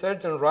dismiss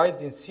certain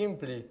writings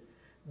simply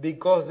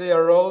because they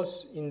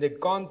arose in the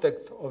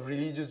context of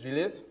religious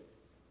belief?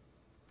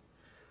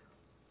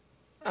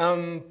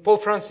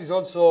 Pope Francis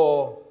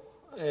also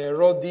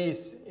wrote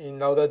this in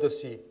Laudato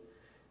Si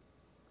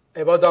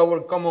about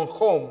our common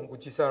home,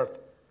 which is Earth.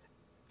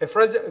 A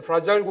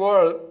fragile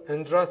world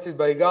entrusted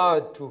by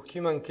God to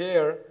human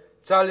care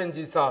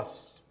challenges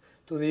us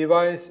to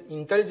devise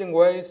intelligent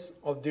ways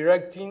of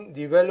directing,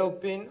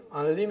 developing,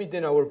 and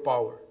limiting our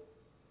power.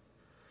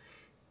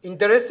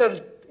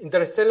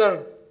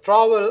 Interstellar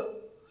travel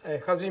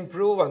has been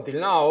proved until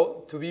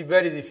now to be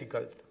very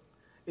difficult.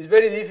 It's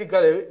very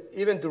difficult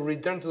even to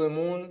return to the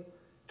moon,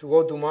 to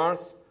go to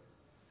Mars.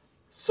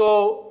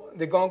 So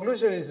the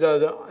conclusion is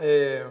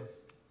that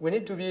we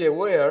need to be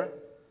aware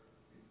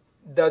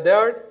that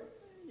Earth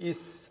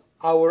is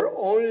our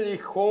only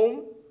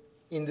home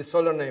in the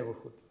solar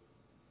neighborhood.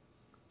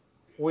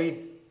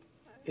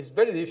 It's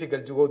very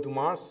difficult to go to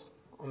Mars,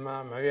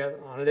 maybe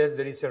unless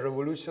there is a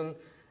revolution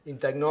in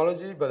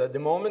technology, but at the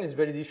moment it's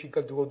very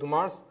difficult to go to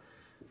Mars,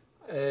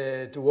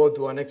 to go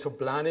to an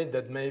exoplanet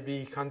that may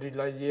be 100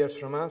 light years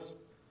from us.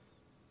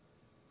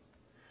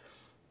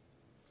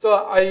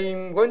 So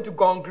I'm going to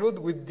conclude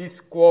with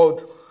this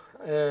quote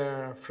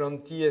from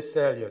T.S.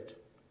 Eliot.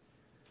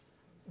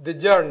 The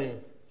journey,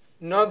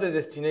 not the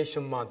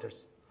destination,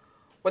 matters.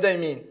 What I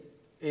mean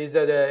is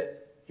that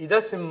it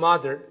doesn't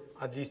matter,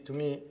 at least to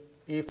me,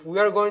 if we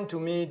are going to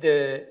meet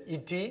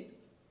ET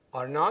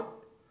or not,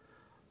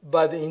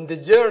 but in the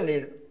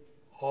journey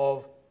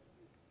of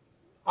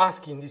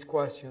asking these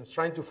questions,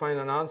 trying to find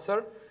an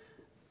answer,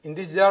 in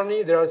this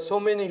journey there are so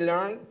many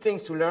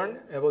things to learn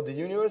about the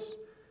universe,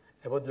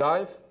 about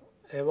life,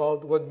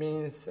 about what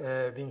means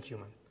being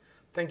human.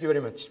 Thank you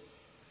very much.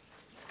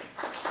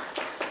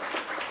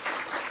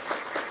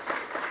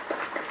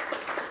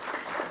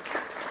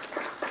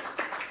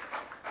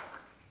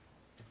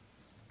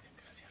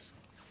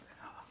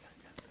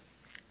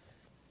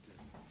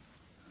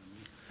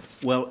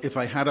 Well, if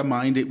I had a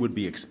mind, it would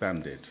be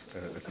expanded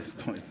at this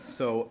point.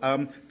 So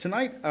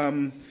tonight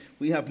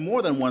we have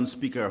more than one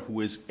speaker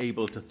who is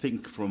able to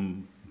think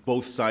from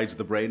both sides of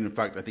the brain. In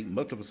fact, I think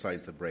multiple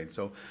sides of the brain.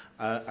 So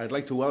I'd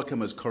like to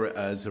welcome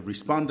as a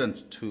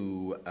respondent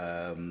to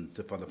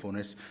Father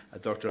Funes,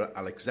 Dr.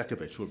 Alex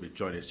Zekovic, who will be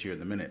joining us here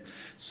in a minute.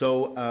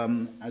 So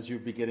as you're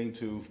beginning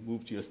to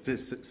move to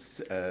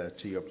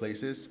your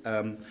places,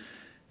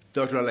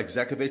 Dr. Alex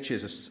Zekovic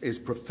is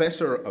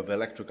Professor of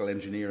Electrical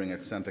Engineering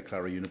at Santa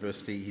Clara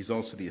University. He's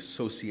also the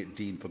Associate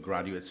Dean for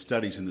Graduate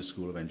Studies in the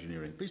School of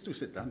Engineering. Please do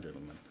sit down,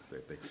 gentlemen.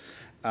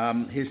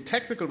 His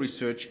technical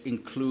research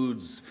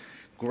includes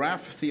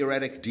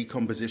graph-theoretic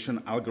decomposition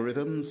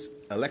algorithms,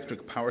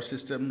 electric power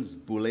systems,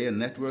 Boolean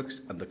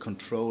networks, and the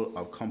control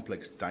of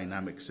complex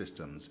dynamic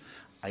systems.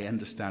 I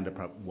understand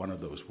about one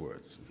of those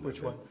words.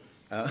 Which one?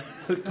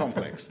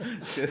 Complex.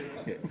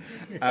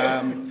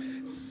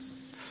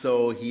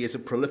 So he is a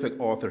prolific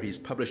author. He's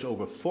published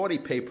over 40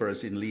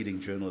 papers in leading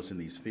journals in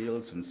these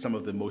fields, and some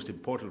of the most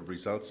important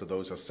results of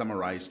those are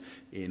summarized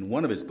in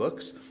one of his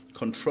books,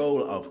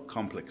 Control of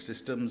Complex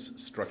Systems,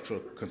 Structural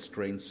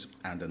Constraints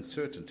and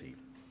Uncertainty.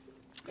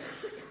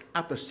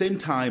 At the same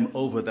time,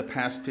 over the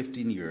past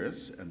 15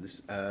 years, and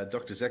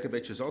Dr.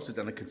 Zekovic has also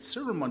done a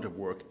considerable amount of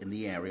work in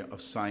the area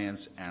of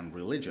science and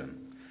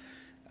religion.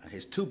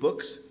 His two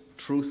books,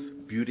 Truth,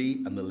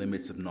 Beauty, and the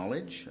Limits of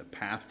Knowledge, A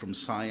Path from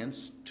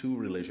Science to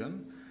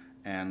Religion,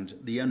 and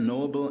The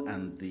Unknowable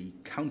and the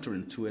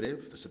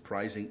Counterintuitive, The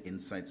Surprising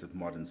Insights of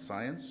Modern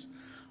Science,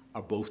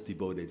 are both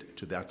devoted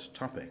to that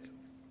topic.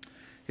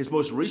 His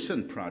most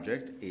recent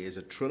project is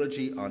a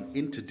trilogy on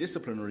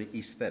interdisciplinary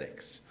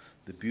aesthetics,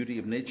 The Beauty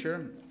of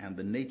Nature and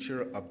the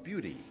Nature of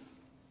Beauty,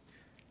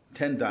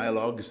 10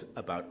 dialogues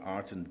about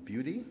art and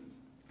beauty,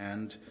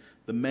 and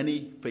The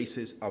Many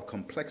Faces of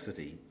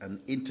Complexity,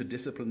 an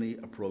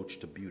interdisciplinary approach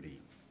to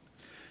beauty.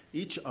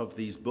 Each of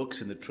these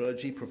books in the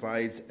trilogy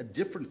provides a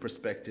different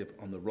perspective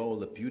on the role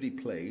that beauty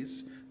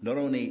plays, not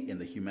only in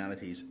the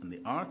humanities and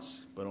the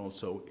arts, but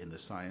also in the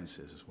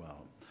sciences as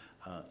well.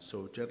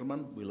 So,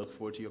 gentlemen, we look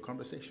forward to your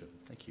conversation.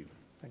 Thank you.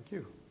 Thank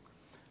you.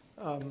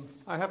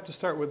 I have to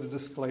start with a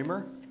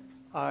disclaimer.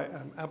 I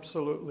am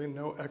absolutely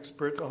no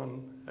expert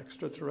on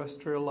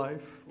extraterrestrial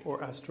life or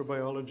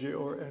astrobiology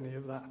or any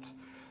of that.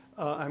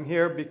 I'm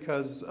here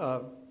because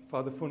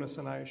Father Funes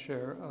and I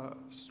share a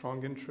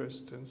strong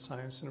interest in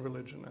science and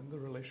religion and the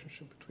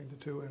relationship between the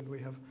two, and we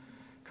have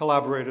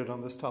collaborated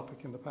on this topic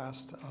in the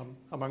past.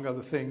 Among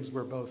other things,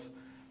 we're both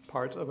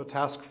part of a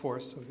task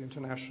force of the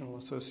International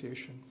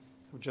Association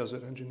of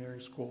Jesuit Engineering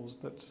Schools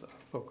that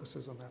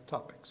focuses on that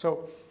topic.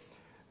 So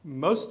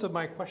most of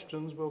my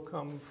questions will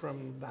come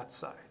from that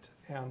side.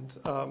 And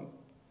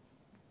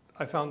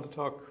I found the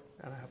talk,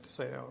 and I have to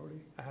say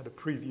I had a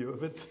preview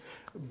of it,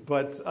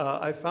 but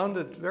I found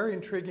it very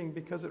intriguing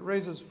because it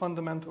raises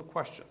fundamental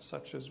questions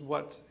such as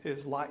what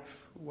is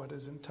life? What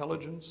is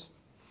intelligence?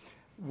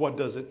 What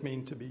does it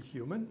mean to be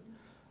human?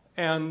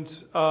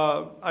 And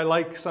I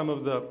like some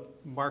of the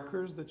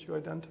markers that you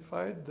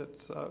identified,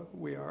 that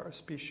we are a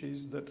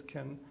species that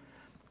can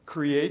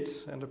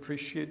create and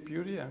appreciate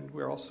beauty, and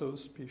we're also a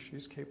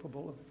species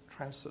capable of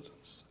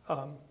transcendence.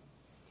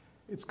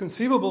 It's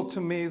conceivable to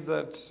me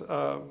that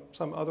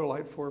some other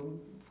life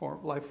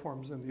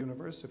forms in the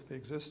universe, if they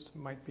exist,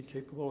 might be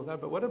capable of that.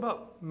 But what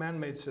about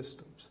man-made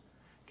systems?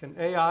 Can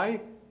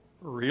AI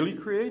really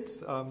create?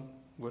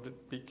 Would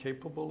it be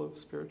capable of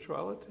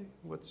spirituality?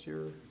 What's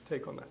your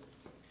take on that?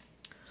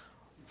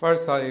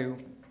 First, I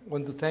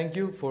want to thank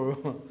you for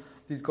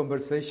this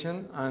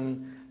conversation.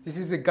 And this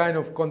is a kind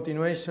of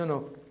continuation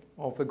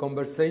of a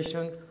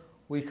conversation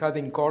we had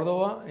in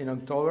Córdoba in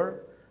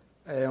October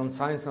on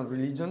science and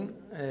religion.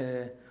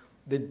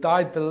 The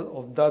title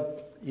of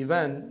that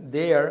event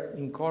there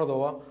in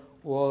Córdoba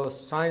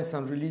was Science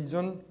and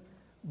Religion,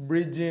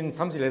 Bridging,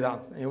 something like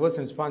that. It was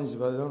in Spanish,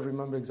 but I don't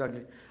remember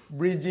exactly.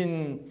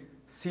 Bridging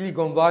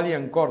Silicon Valley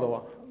and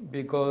Córdoba,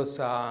 because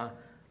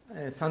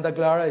Santa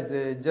Clara is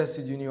a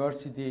Jesuit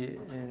university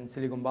in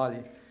Silicon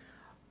Valley.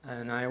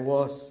 And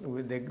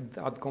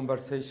that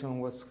conversation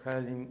was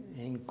held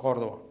in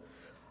Córdoba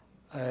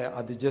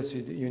at the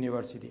Jesuit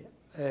university.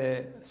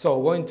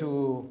 So going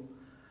to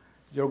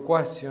your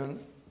question,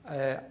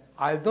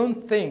 I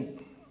don't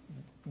think,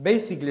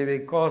 basically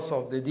because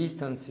of the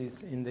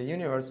distances in the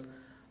universe,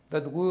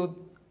 that would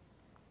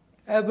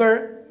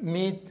ever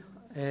meet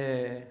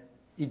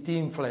it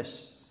in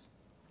flesh.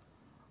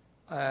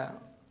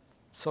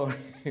 So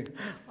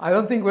I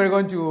don't think we're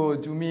going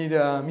to meet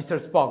Mr.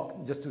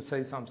 Spock, just to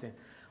say something.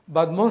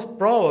 But most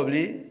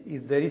probably,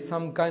 if there is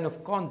some kind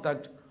of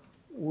contact,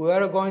 we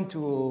are going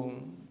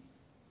to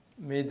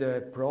meet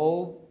a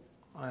probe,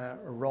 a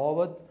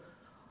robot,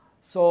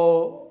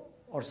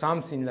 or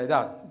something like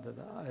that,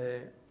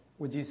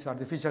 which is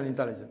artificial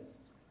intelligence.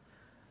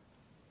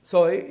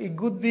 So it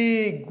could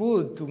be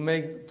good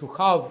to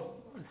have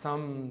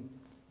some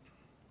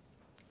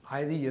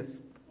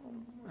ideas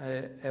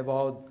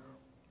about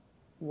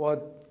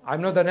what.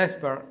 I'm not an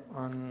expert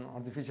on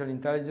artificial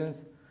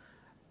intelligence,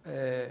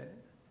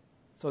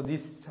 so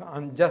this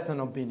I'm just an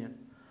opinion.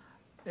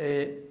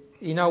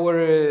 In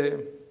our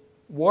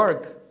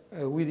work,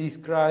 we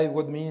describe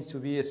what it means to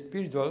be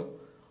spiritual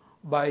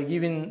by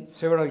giving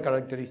several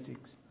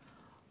characteristics.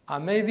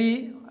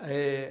 Maybe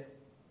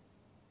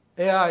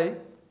AI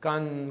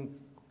can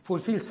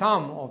fulfill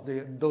some of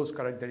those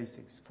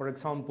characteristics. For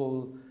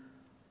example,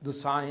 do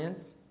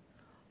science.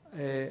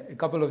 A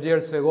couple of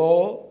years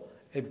ago,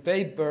 a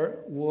paper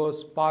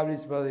was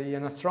published by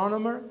an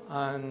astronomer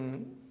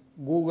and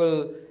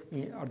Google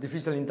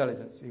Artificial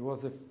Intelligence. It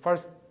was the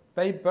first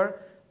paper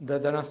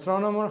that an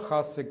astronomer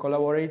has a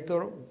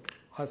collaborator,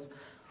 has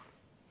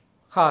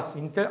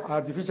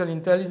artificial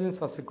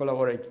intelligence as a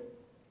collaborator.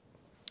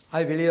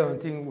 I believe, I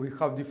think we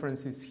have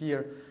differences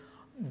here,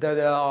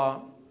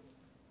 that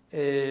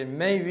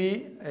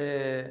maybe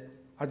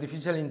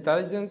artificial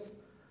intelligence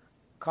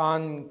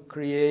can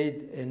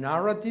create a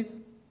narrative.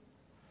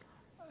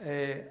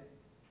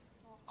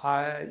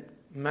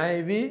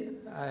 Maybe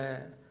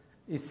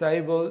is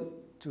able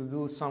to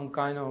do some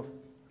kind of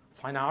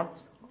fine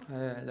arts,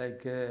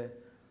 like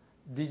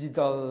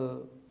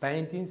digital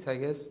paintings, I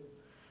guess,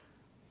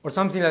 or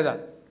something like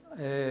that.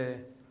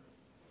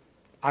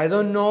 I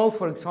don't know,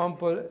 for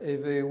example,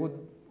 if they would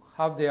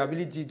have the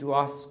ability to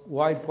ask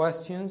why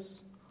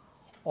questions,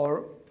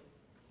 or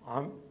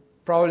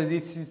probably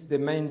this is the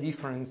main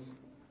difference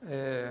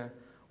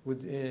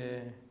with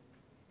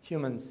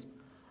humans.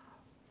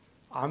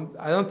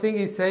 I don't think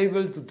it's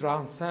able to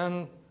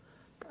transcend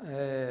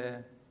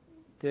the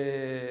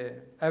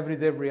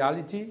everyday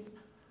reality,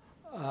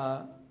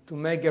 to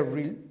make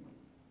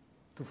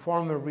to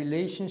form a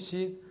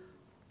relationship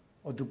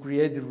or to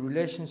create a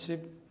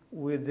relationship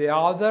with the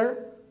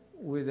other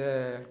with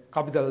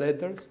capital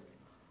letters,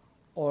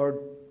 or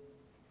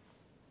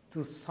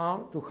to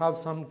have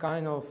some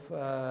kind of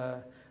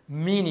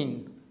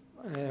meaning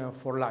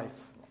for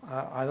life.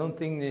 I don't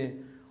think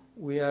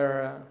we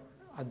are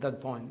at that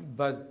point,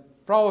 but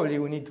probably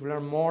we need to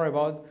learn more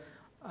about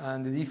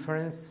the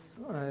difference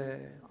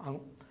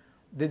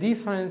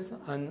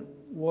and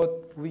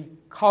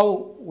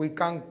how we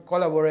can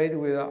collaborate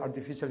with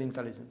artificial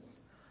intelligence.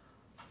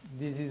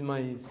 This is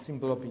my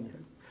simple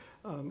opinion.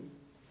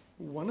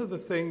 One of the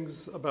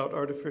things about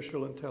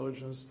artificial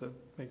intelligence that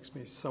makes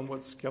me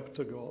somewhat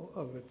skeptical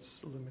of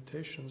its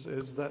limitations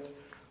is that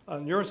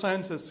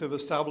neuroscientists have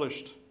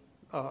established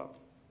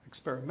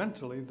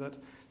experimentally that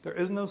there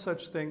is no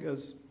such thing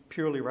as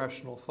purely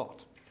rational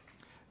thought.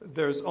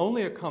 There's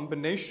only a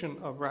combination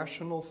of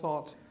rational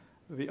thought,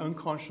 the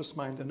unconscious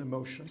mind, and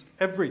emotions.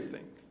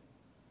 Everything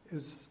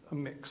is a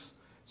mix.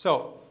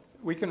 So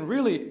we can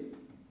really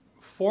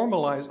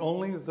formalize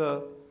only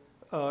the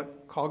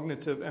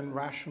cognitive and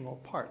rational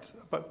part.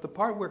 But the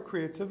part where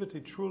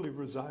creativity truly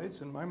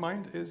resides, in my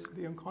mind, is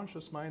the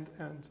unconscious mind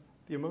and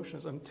the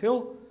emotions.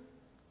 Until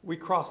we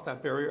cross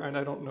that barrier, and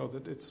I don't know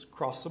that it's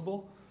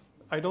crossable,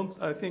 I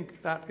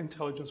think that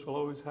intelligence will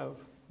always have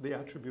the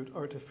attribute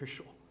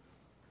artificial.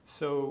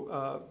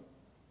 So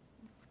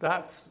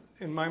that's,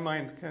 in my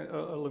mind,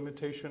 a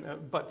limitation.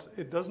 But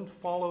it doesn't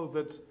follow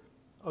that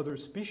other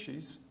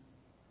species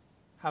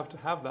have to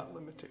have that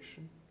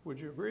limitation. Would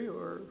you agree,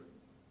 or?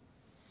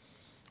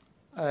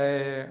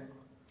 I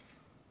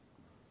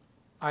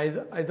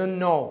don't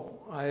know.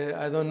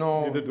 I don't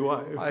know. Neither do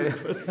I.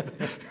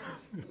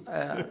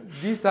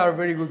 These are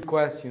very good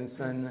questions,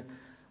 and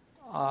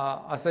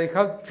as I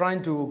have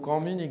trying to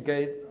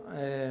communicate,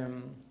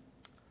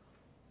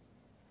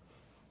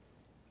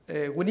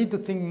 we need to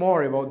think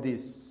more about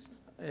this,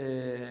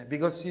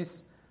 because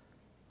it's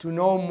to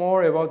know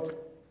more about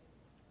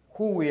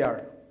who we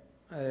are,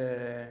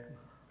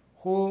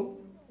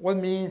 what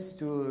it means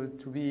to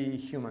be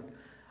human.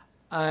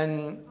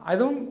 And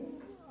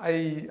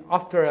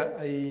after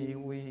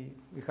we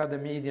had a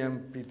meeting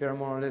and prepared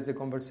more or less a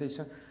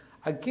conversation,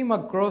 I came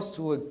across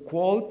to a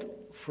quote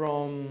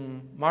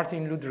from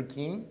Martin Luther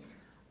King,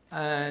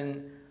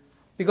 and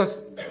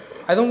because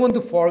I don't want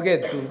to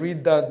forget to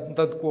read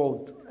that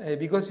quote,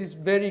 because it's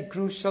very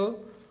crucial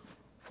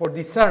for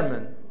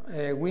discernment.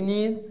 We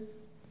need,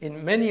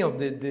 in many of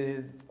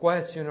the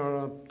questions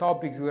or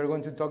topics we are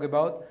going to talk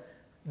about,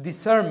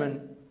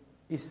 discernment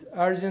is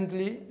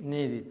urgently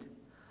needed.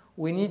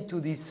 We need to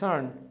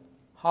discern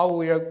what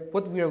we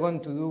are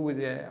going to do with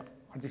the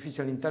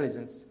artificial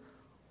intelligence,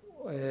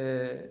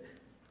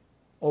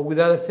 or with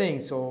other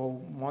things, or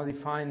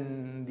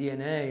modifying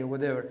DNA or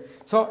whatever.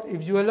 So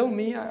if you allow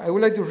me, I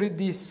would like to read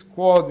this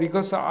quote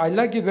because I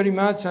like it very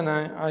much, and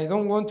I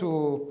don't want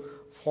to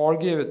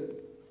forget it.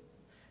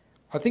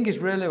 I think it's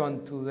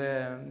relevant to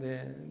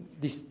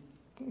this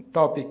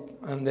topic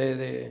and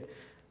the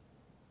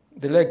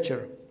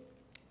lecture.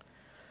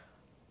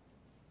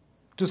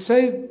 This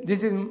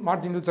is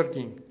Martin Luther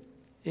King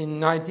in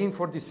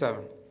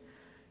 1947.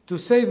 To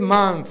save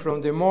man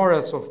from the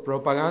morals of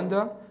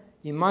propaganda,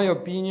 in my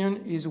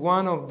opinion, is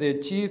one of the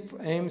chief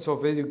aims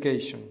of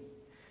education.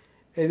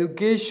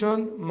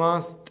 Education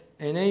must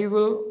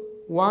enable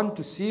one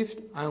to sift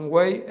and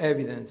weigh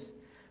evidence,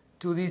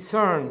 to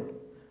discern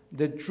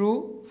the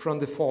true from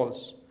the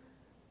false,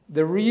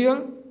 the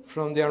real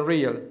from the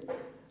unreal,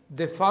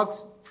 the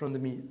facts from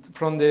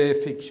the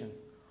fiction.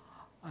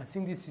 I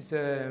think this is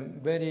a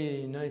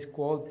very nice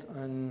quote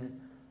and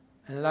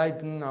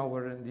enlighten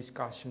our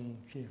discussion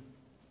here.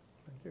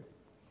 Thank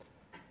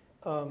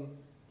you.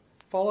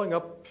 following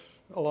up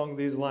along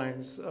these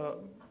lines,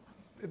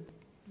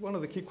 one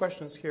of the key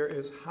questions here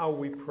is how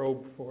we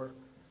probe for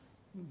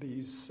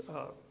these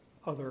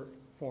other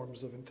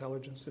forms of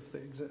intelligence if they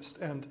exist.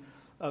 And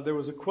there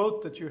was a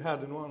quote that you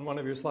had in one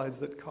of your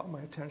slides that caught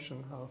my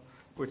attention,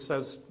 which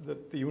says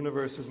that the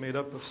universe is made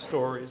up of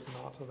stories,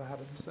 not of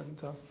atoms. And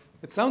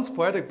it sounds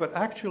poetic, but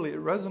actually it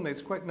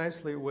resonates quite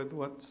nicely with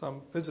what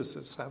some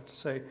physicists have to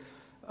say.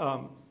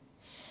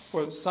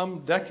 For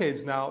some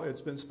decades now,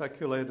 it's been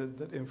speculated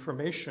that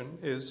information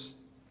is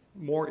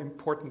more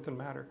important than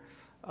matter.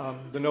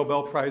 The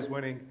Nobel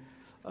Prize-winning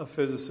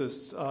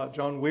physicist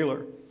John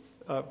Wheeler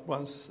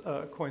once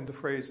coined the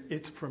phrase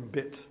 "it from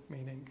bit,"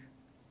 meaning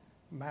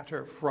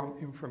matter from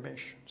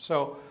information.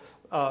 So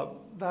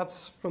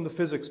that's from the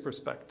physics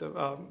perspective.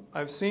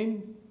 I've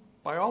seen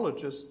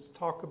biologists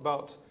talk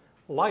about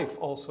life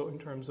also in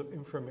terms of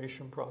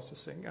information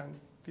processing. And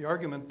the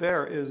argument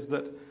there is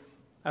that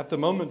at the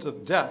moment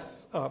of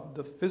death,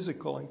 the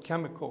physical and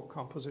chemical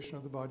composition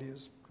of the body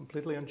is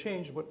completely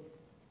unchanged. What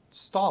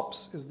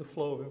stops is the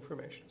flow of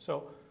information.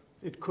 So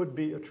it could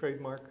be a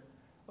trademark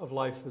of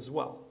life as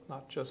well,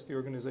 not just the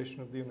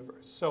organization of the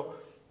universe. So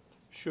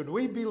should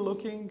we be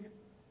looking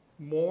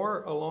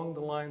more along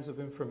the lines of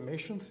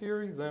information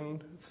theory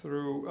than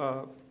through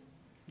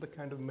the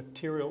kind of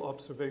material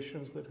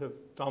observations that have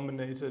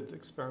dominated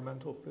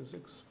experimental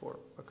physics for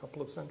a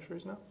couple of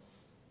centuries now?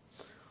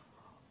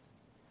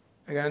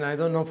 Again, I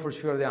don't know for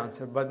sure the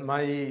answer, but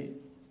my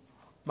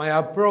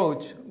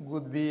approach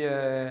would be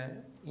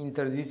an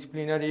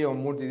interdisciplinary or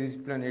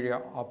multidisciplinary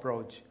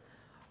approach,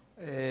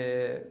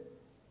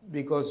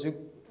 because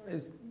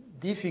it's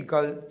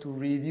difficult to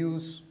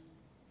reduce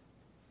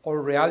all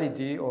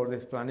reality or the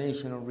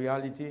explanation of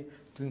reality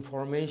to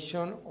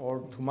information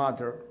or to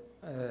matter.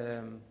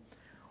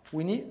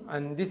 We need,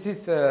 and this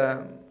is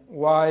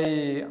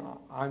why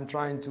I'm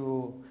trying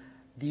to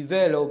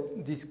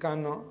develop this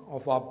kind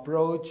of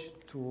approach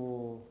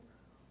to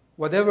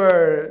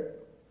whatever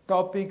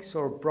topics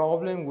or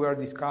problem we are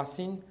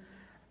discussing,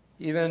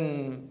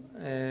 even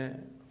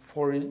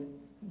for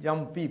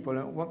young people.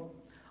 What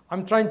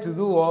I'm trying to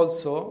do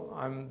also,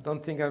 I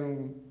don't think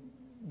I'm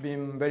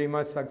being very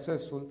much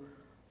successful,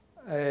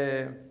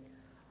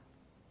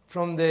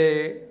 from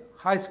the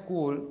high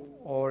school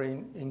or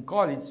in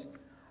college,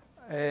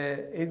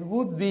 it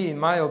would be, in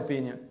my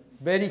opinion,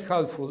 very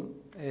helpful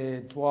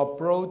to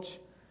approach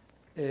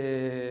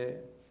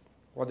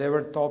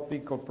whatever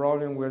topic or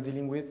problem we're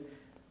dealing with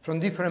from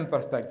different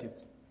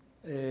perspectives,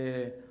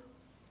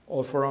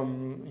 or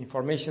from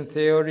information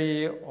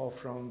theory, or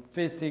from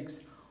physics,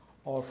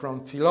 or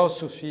from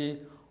philosophy,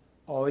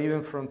 or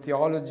even from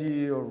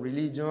theology or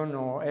religion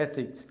or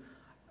ethics.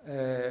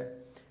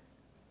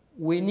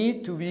 We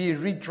need to be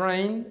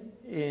retrained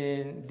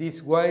in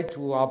this way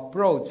to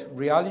approach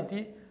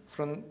reality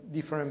from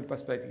different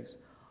perspectives.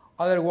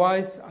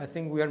 Otherwise, I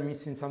think we are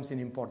missing something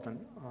important.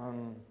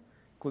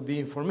 Could be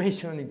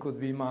information, it could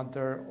be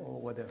matter,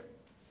 or whatever.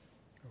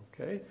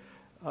 Okay.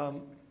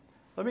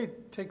 Let me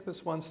take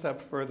this one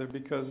step further,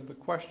 because the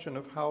question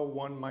of how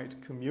one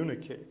might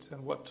communicate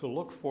and what to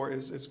look for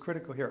is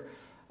critical here.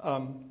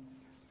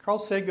 Carl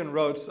Sagan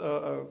wrote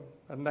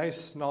a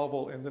nice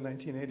novel in the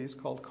 1980s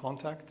called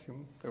Contact.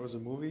 There was a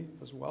movie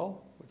as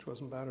well, which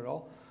wasn't bad at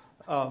all.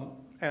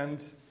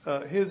 And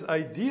his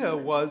idea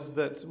was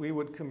that we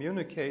would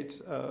communicate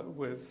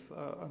with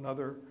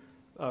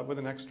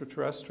an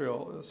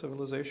extraterrestrial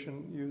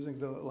civilization using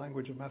the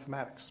language of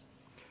mathematics,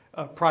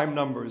 prime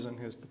numbers in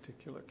his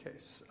particular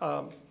case,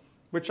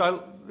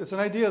 it's an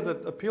idea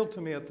that appealed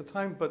to me at the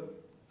time,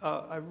 but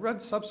I've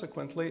read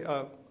subsequently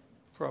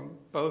from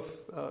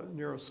both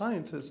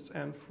neuroscientists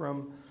and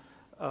from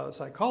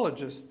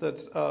psychologists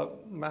that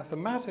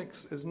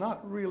mathematics is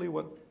not really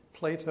what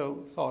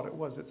Plato thought it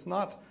was. It's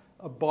not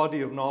a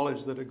body of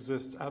knowledge that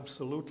exists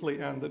absolutely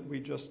and that we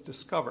just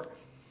discover.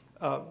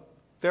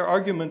 Their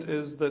argument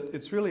is that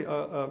it's really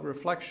a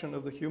reflection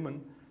of the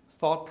human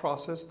thought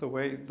process, the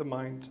way the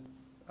mind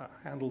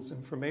handles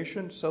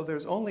information. So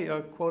there's only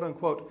a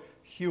quote-unquote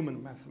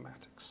human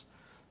mathematics.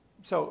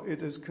 So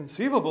it is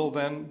conceivable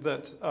then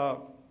that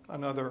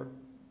another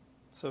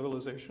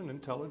civilization,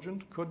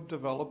 intelligent, could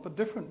develop a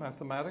different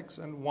mathematics,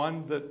 and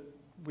one that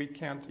we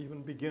can't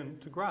even begin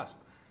to grasp.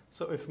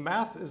 So if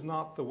math is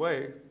not the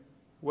way,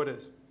 what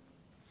is?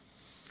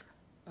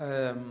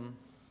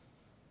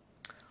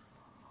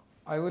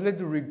 I would like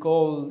to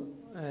recall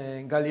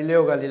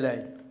Galileo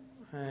Galilei.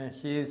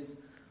 He is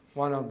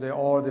one of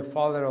the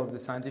father of the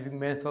scientific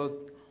method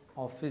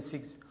of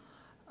physics,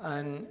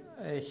 and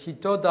he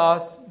taught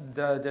us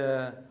that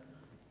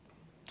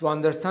to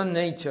understand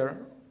nature,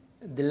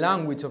 the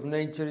language of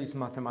nature is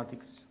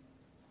mathematics.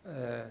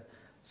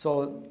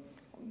 So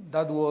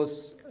that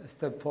was a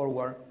step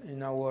forward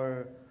in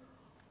our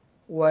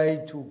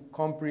way to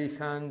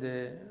comprehend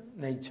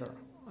nature.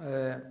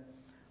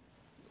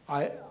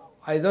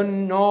 I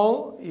don't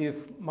know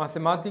if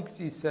mathematics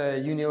is a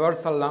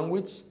universal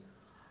language.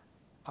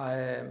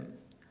 I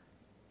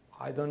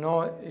don't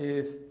know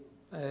if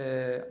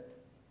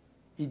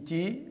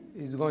E.T.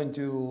 is going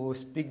to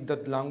speak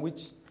that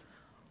language.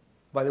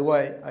 By the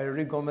way, I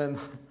recommend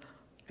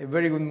a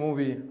very good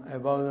movie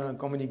about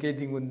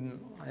communicating with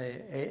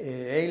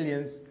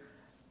aliens,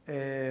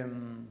 The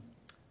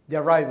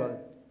Arrival.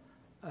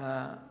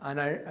 And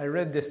I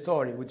read the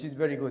story, which is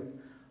very good.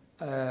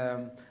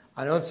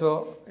 And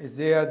also,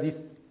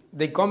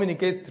 they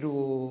communicate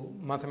through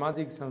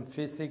mathematics and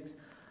physics.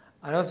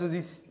 And also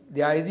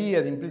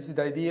the implicit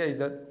idea is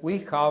that we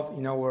have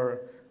in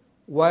our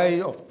way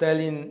of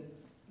telling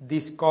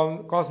this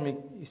cosmic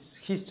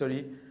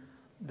history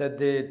that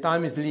the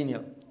time is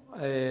linear.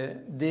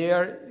 They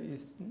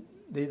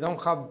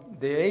don't have,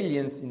 the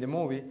aliens in the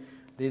movie,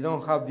 they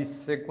don't have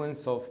this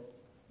sequence of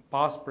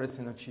past,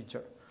 present, and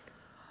future.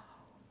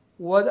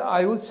 What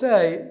I would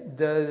say,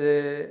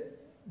 the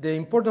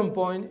important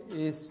point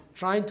is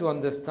trying to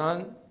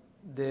understand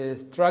the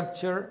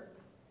structure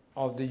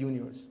of the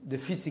universe, the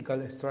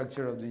physical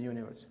structure of the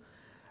universe.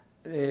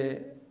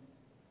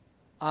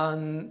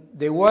 And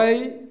the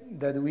way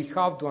that we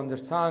have to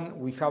understand,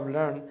 we have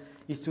learned,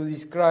 is to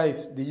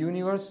describe the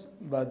universe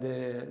by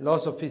the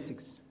laws of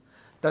physics,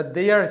 that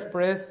they are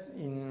expressed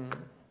in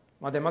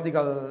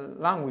mathematical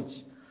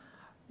language,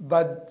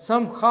 but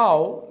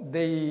somehow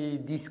they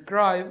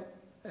describe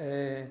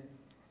a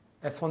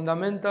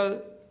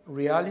fundamental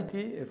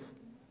reality,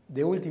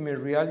 the ultimate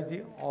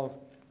reality of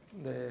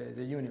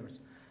the universe.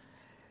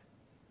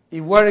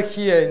 If we're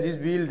here in this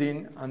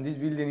building, and this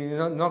building is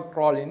not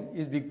crawling,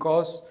 it's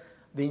because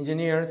the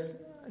engineers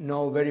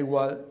know very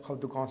well how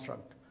to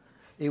construct.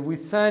 If we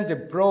send a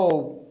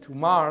probe to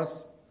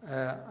Mars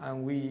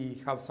and we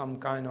have some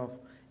kind of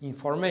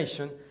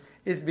information,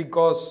 it's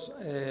because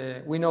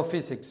we know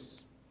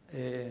physics.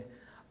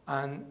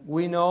 And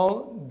we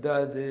know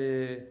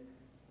that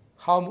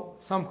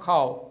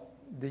somehow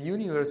the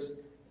universe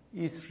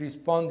is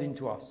responding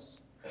to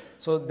us.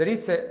 So there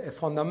is a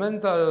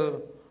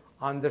fundamental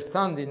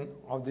understanding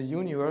of the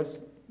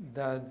universe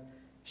that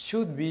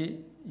should be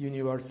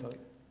universal.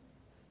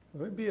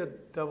 Let me be a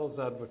devil's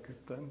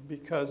advocate then,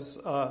 because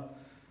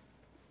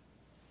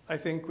I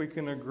think we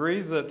can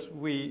agree that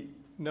we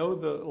know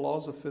the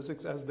laws of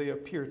physics as they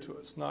appear to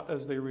us, not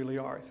as they really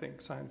are. I think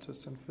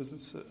scientists and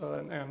physicists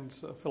and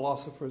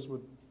philosophers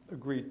would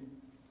agree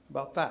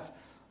about that.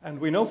 And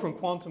we know from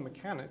quantum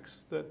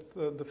mechanics that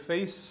the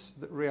face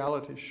that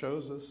reality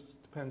shows us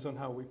depends on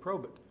how we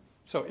probe it.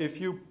 So if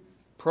you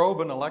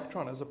probe an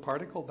electron as a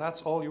particle,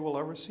 that's all you will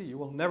ever see. You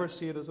will never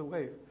see it as a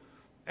wave,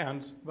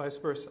 and vice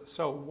versa.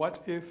 So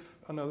what if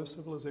another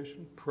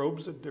civilization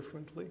probes it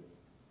differently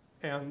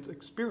and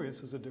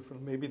experiences it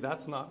differently? Maybe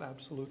that's not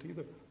absolute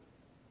either.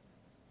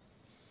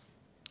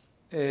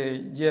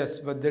 Yes,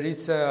 but there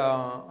is,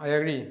 I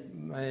agree,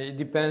 it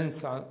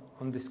depends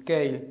on the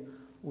scale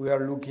we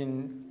are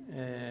looking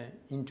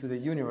into the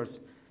universe.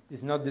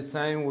 It's not the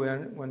same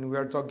when we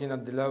are talking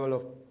at the level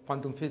of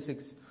quantum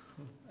physics.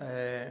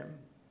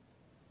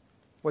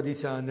 What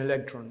is an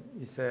electron?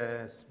 It's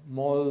a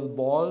small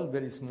ball,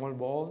 very small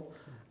ball.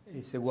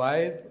 It's a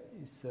wave,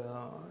 it's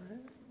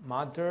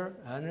matter,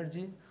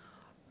 energy.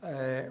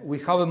 We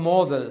have a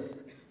model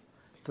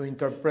to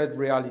interpret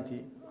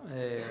reality.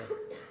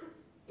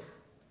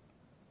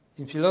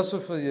 In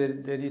philosophy,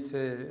 there is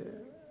a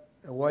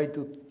way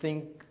to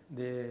think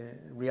the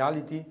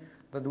reality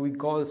that we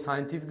call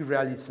scientific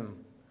realism.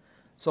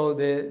 So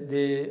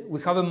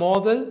we have a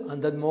model,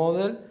 and that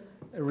model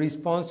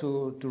responds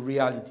to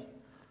reality.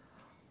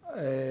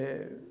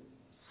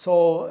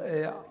 So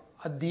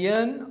at the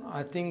end,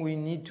 I think we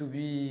need to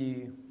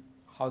be,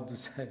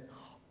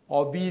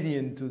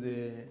 obedient to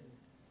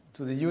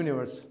the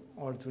universe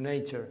or to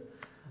nature.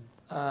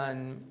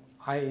 And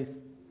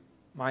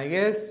my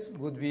guess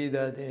would be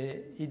that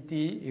ET,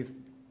 if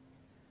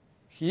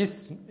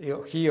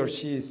he or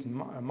she is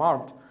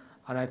smart,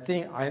 and I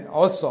think, and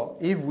also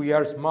if we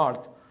are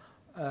smart,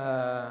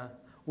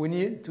 we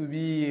need to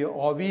be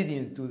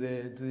obedient to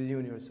the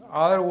universe.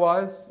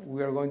 Otherwise,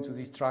 we are going to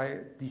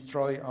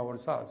destroy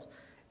ourselves.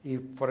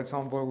 If, for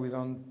example, we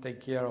don't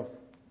take care of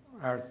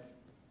Earth.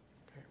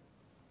 Okay.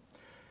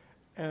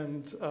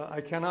 And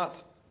I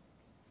cannot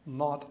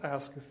not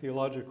ask a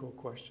theological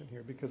question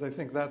here, because I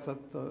think that's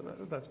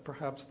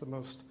perhaps the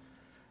most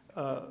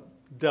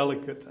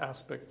delicate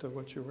aspect of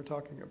what you were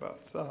talking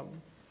about.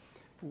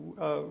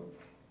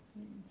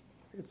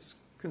 It's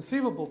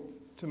conceivable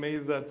to me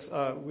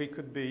that we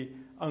could be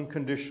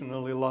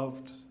unconditionally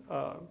loved,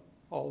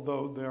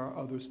 although there are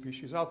other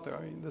species out there.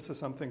 I mean, this is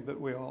something that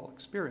we all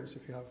experience.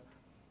 If you have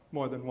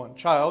more than one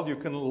child, you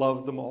can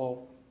love them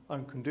all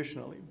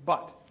unconditionally.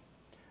 But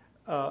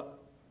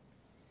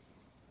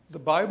the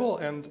Bible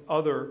and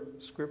other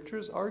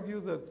scriptures argue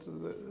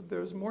that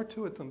there's more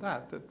to it than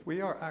that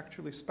we are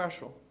actually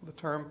special. The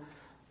term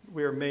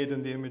 "we are made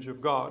in the image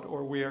of God"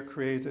 or "we are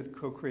created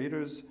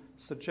co-creators"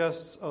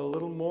 suggests a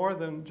little more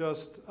than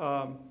just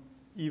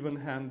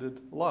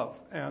even-handed love.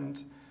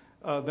 And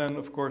then,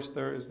 of course,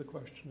 there is the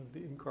question of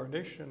the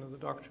incarnation, of the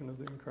doctrine of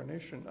the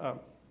incarnation.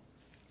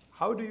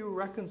 How do you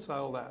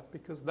reconcile that?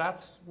 Because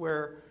that's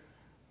where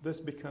this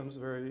becomes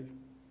very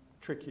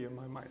tricky in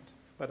my mind.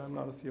 But I'm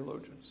not a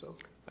theologian, so...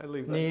 I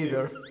leave that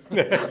Neither. to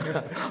you.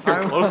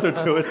 You're closer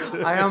to it.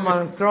 I am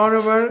an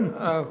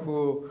astronomer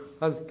who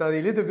has studied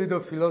a little bit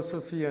of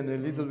philosophy and a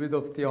little bit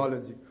of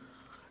theology.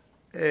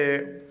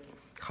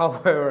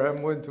 However,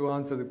 I'm going to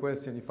answer the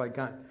question if I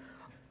can.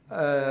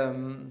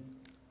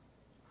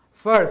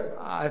 First,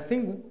 I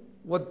think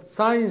what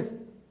science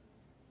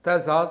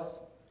tells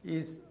us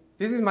is,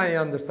 this is my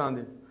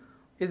understanding,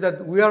 is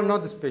that we are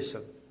not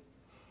special.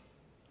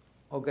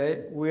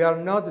 Okay? We are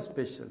not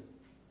special.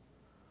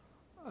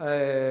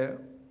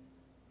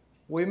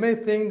 We may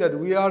think that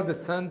we are the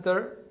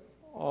center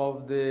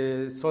of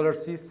the solar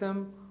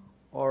system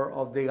or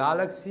of the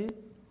galaxy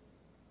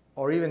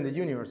or even the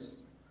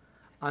universe.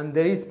 And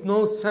there is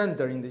no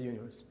center in the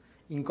universe.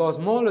 In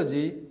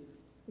cosmology,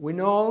 we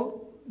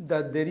know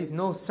that there is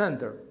no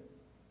center.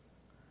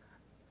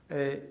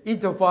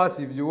 Each of us,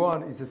 if you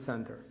want, is a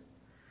center.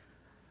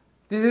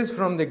 This is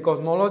from the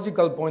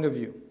cosmological point of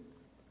view.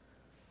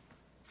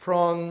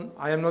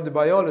 I am not a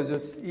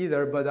biologist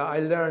either, but I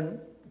learned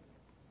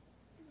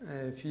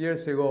a few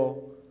years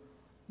ago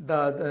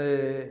that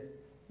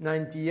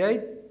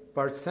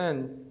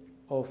 98%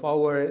 of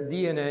our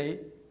DNA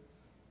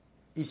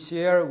is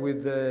shared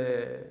with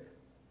the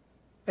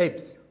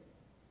apes.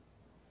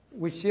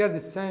 We share the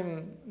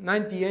same,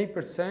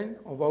 98%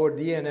 of our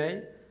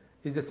DNA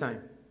is the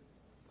same.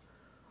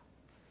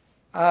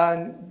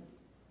 And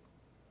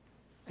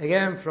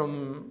again,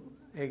 from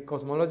a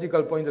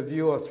cosmological point of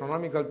view,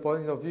 astronomical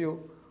point of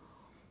view,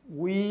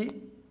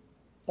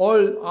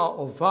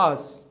 all of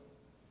us,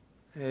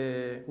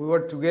 we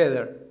were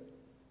together.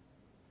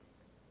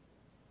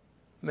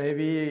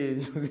 Maybe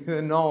you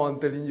didn't know, I'm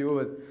telling you,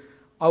 but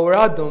our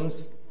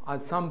atoms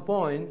at some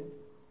point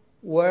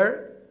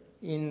were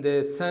in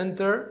the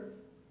center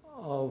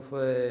of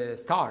a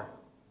star.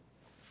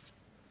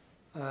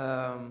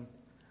 The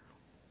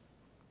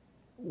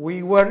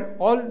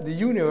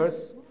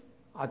universe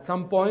at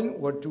some point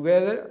were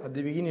together at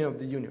the beginning of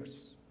the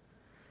universe.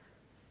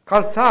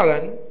 Carl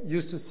Sagan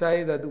used to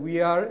say that we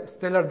are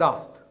stellar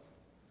dust.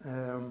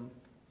 And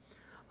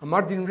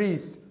Martin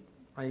Rees,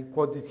 I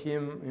quoted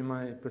him in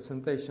my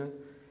presentation,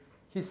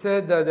 he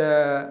said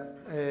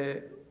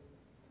that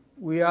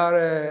we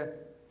are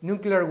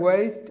nuclear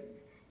waste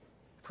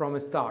from a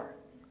star.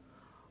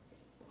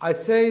 I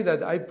say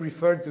that I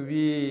prefer to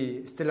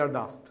be stellar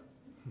dust.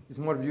 It's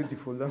more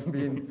beautiful than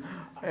being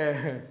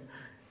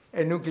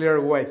a nuclear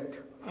waste.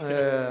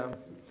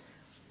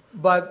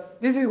 But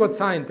this is what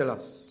science tells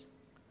us.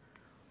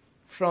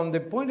 From the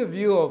point of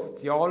view of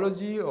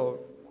theology, or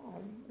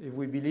if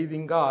we believe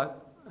in God,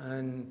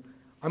 and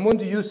I'm going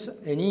to use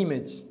an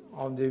image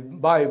of the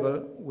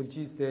Bible, which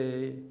is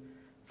the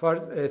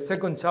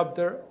second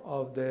chapter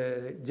of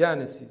the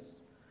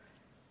Genesis.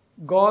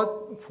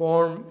 God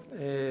formed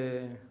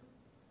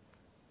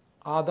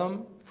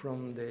Adam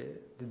from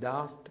the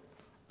dust,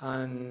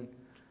 and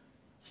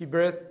he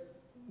breathed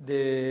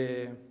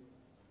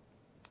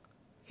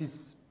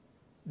his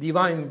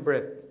divine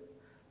breath.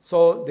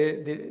 So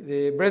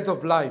the breath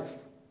of life.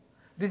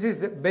 This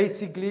is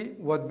basically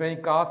what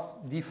makes us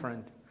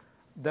different,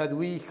 that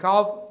we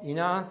have in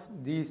us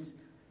this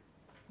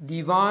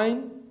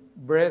divine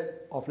breath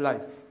of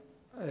life.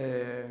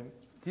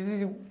 This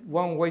is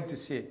one way to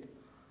see it.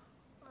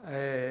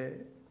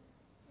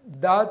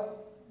 That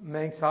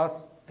makes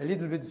us a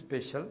little bit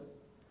special,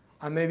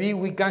 and maybe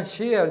we can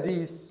share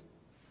this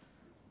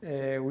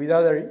with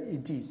other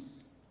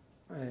ETs.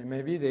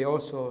 Maybe they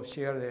also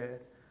share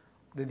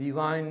the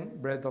divine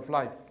breath of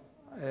life.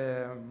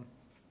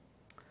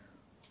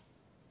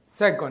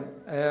 Second,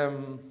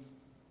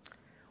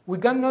 we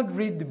cannot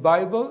read the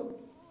Bible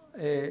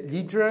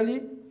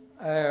literally.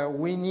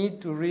 We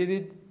need to read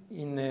it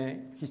in a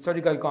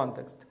historical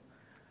context.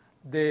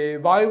 The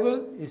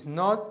Bible is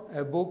not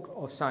a book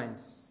of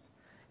science.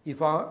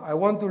 If I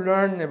want to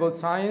learn about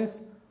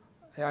science,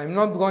 I'm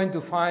not going to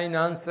find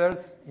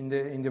answers in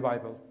the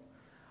Bible.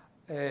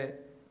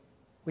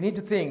 We need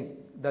to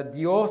think that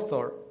the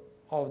author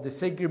of the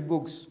sacred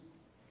books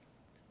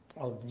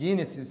of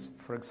Genesis,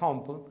 for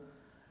example,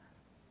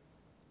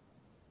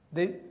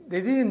 they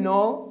didn't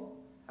know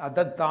at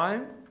that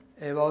time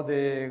about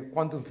the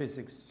quantum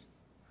physics,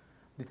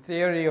 the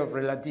theory of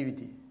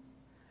relativity.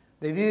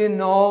 They didn't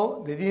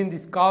know, they didn't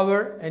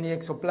discover any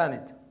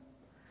exoplanet.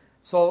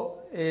 So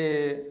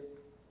they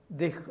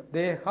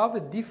have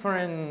a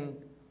different,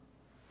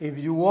 if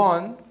you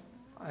want,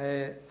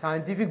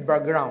 scientific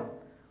background,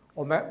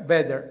 or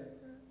better.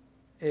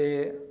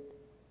 They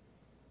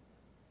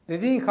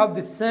didn't have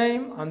the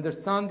same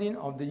understanding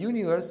of the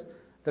universe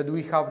that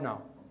we have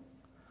now.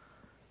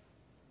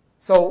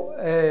 So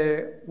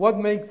what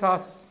makes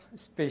us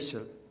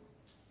special?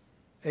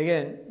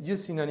 Again,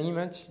 using an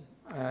image,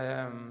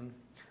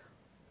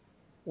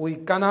 we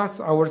can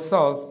ask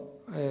ourselves,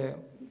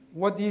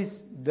 what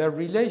is the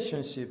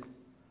relationship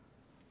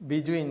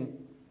between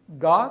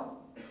God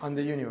and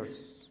the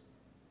universe?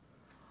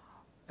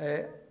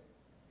 There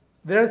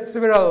are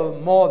several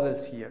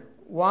models here.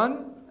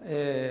 One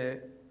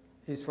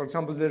is, for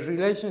example, the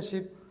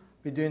relationship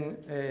between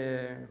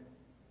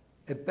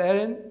a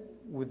parent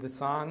with the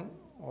son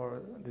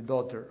or the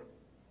daughter.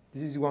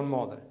 This is one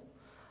model.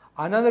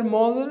 Another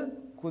model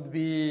could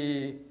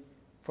be,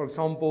 for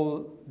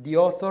example, the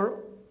author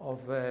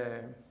of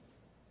a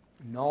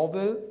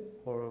novel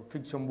or a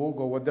fiction book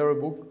or whatever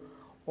book,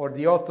 or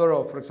the author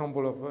of, for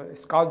example, of a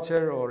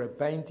sculpture or a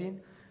painting.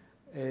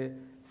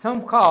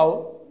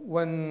 Somehow,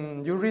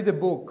 when you read the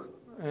book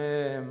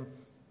and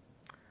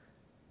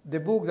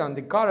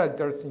the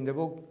characters in the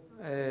book,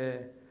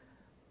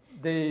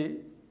 they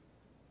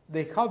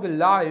have a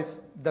life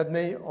that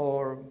may,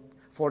 or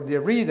for the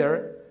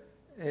reader,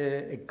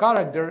 a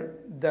character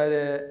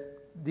that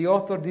the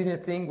author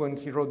didn't think when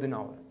he wrote the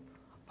novel.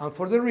 And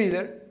for the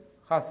reader,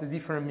 has a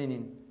different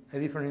meaning, a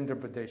different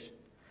interpretation.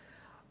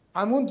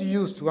 I'm going to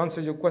use, to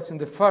answer your question,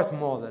 the first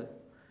model,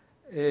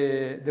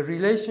 the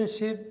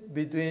relationship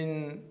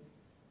between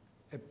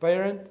a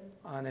parent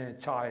and a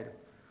child.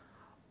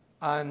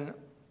 And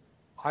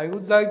I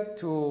would like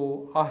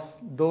to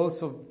ask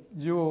those of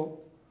you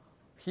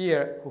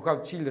here who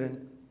have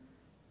children,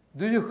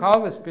 do you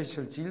have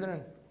special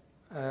children?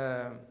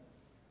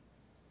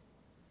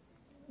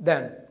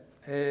 Then,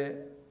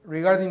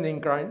 regarding the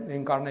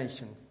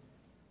incarnation,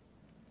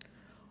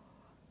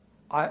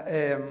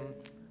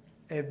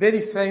 a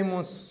very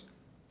famous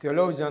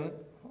theologian,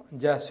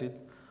 Jesuit,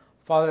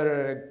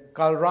 Father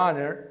Karl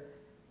Rahner,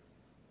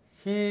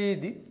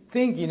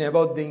 thinking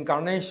about the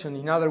incarnation,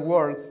 in other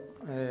words,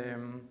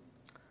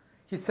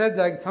 he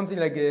said something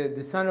like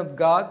the Son of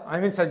God.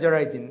 I'm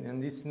exaggerating,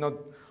 and this is not.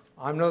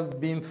 I'm not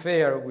being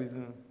fair with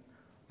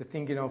the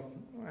thinking of.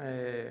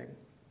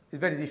 It's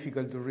very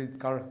difficult to read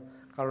Karl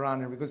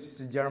Rahner because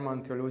he's a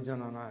German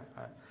theologian, and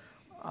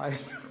I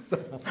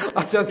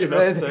just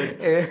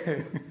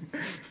read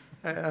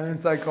an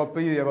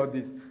encyclopedia about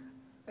this.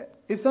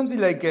 It's something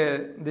like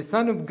the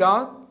Son of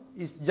God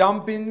is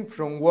jumping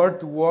from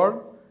word to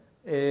word,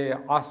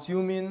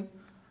 assuming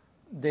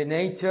the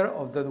nature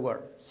of that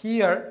word.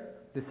 Here,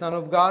 the Son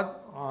of God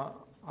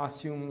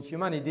assumes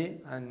humanity,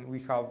 and we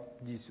have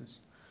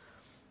Jesus.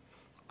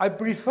 I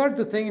prefer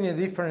to think in a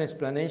different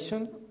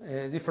explanation,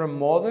 a different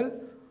model,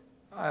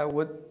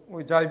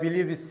 which I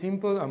believe is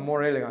simple and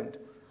more elegant.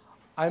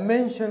 I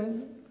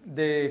mentioned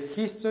the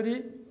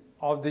history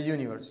of the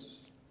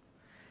universe.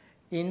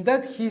 In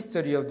that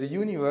history of the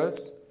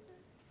universe,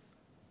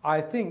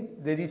 I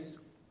think there is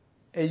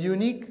a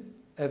unique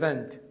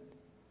event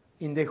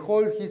in the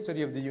whole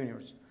history of the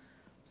universe.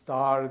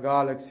 Stars,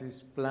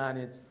 galaxies,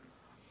 planets.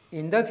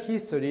 In that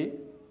history,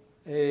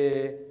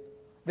 there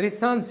is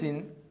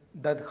something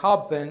that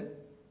happened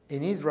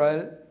in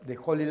Israel, the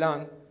Holy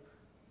Land,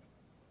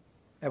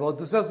 about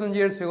 2,000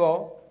 years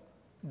ago,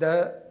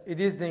 that it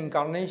is the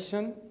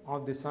incarnation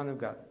of the Son of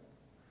God.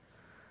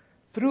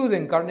 Through the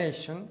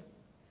incarnation,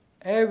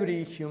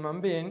 every human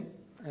being,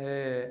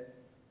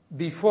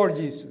 before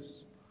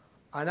Jesus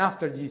and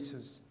after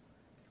Jesus,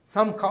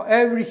 somehow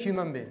every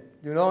human being,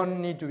 you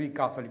don't need to be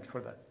Catholic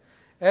for that,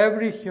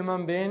 every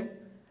human being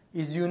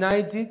is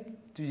united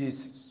to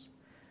Jesus.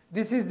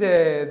 This is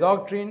the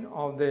doctrine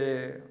of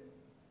the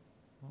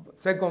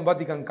Second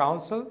Vatican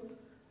Council,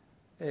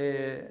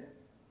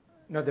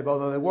 not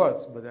about other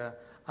words, but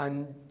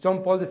and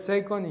John Paul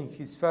II in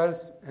his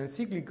first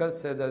encyclical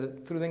said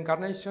that through the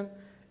incarnation,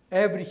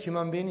 every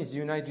human being is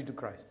united to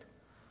Christ.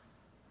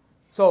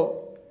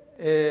 So,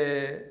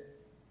 in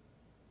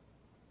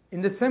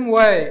the same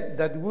way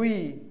that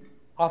we,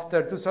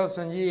 after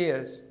 2,000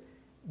 years,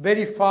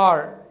 very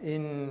far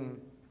in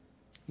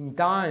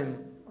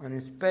time and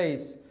in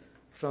space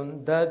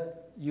from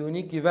that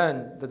unique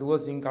event that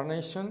was the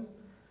incarnation,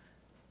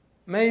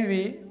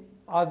 maybe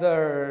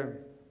other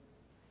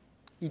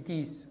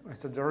ETs,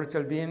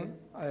 extraterrestrial beings,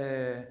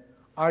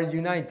 are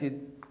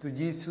united to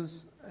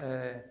Jesus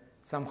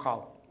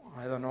somehow.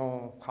 I don't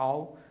know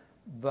how,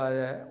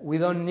 but we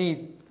don't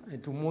need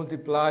to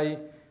multiply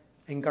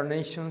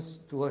incarnations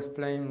to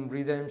explain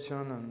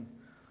redemption and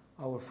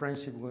our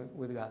friendship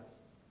with God.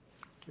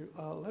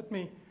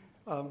 Thank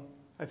you.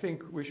 I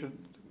think we should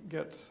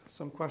get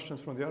some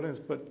questions from the audience,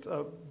 but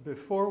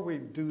before we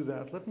do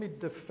that, let me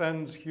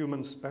defend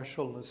human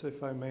specialness,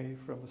 if I may,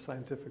 from a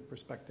scientific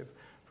perspective.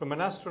 From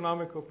an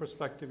astronomical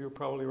perspective, you're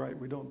probably right,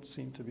 we don't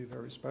seem to be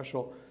very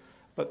special.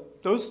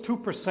 But those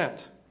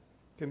 2%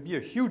 can be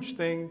a huge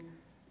thing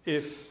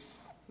if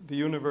the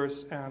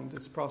universe and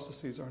its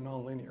processes are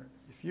nonlinear.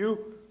 If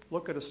you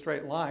look at a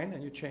straight line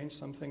and you change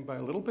something by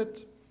a little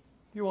bit,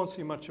 you won't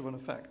see much of an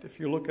effect. If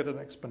you look at an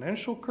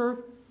exponential curve,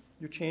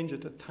 you change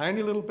it a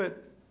tiny little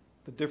bit,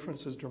 the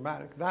difference is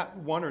dramatic. That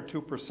 1 or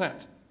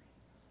 2%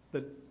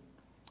 that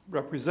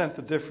represent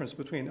the difference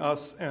between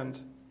us and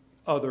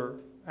other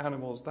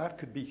animals, that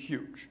could be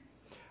huge.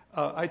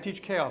 I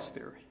teach chaos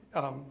theory.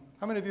 How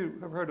many of you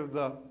have heard of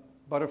the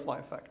butterfly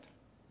effect?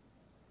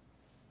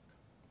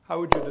 How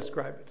would you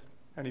describe it?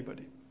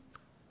 Anybody?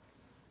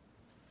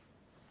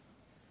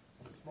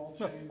 A small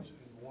change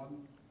in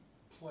one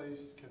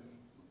place can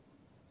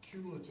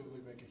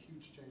cumulatively make a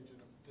huge change in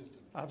a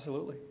distance.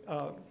 Absolutely.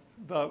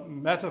 The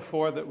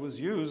metaphor that was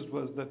used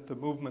was that the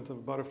movement of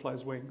a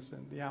butterfly's wings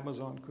in the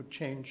Amazon could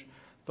change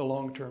the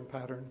long-term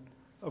pattern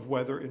of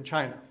weather in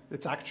China.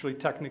 It's actually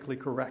technically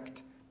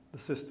correct. The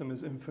system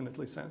is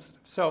infinitely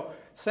sensitive. So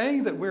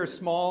saying that we're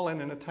small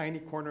and in a tiny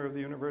corner of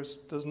the universe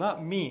does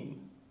not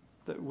mean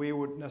that we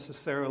would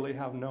necessarily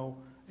have no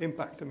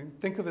impact. I mean,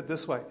 think of it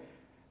this way.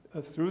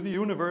 Through the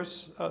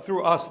universe,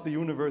 through us, the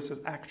universe is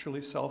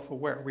actually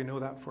self-aware. We know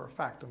that for a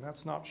fact, and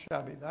that's not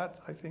shabby. That,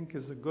 I think,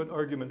 is a good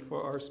argument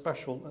for our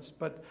specialness.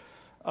 But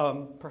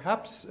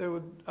perhaps it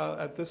would,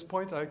 at this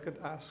point, I could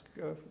ask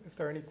if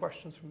there are any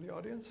questions from the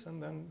audience,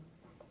 and then,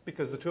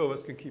 because the two of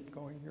us can keep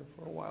going here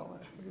for a while.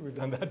 We've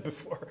done that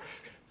before.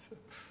 So,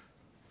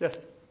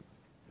 yes?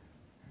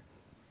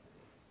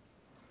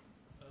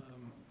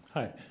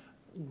 Hi.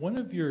 One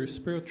of your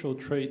spiritual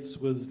traits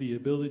was the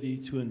ability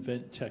to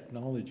invent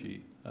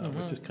technology,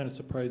 which just kind of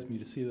surprised me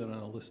to see that on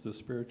a list of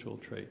spiritual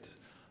traits.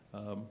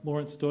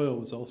 Lawrence Doyle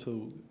was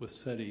also with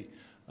SETI,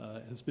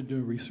 has been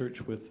doing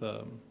research with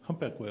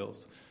humpback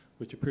whales,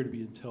 which appear to be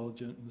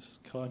intelligent and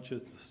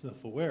conscious and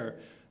self-aware,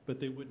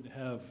 but they wouldn't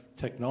have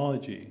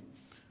technology.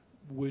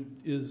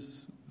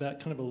 Is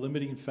that kind of a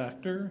limiting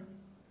factor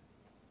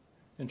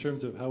in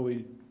terms of how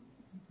we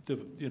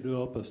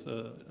develop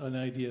an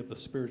idea of a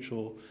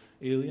spiritual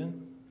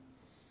alien?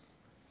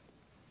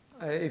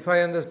 If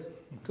I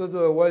understood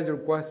well your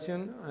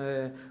question,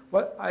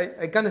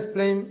 I can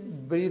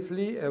explain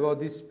briefly about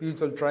these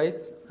spiritual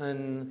traits,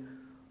 and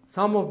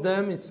some of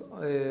them is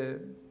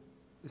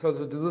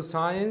also to do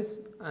science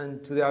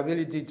and to the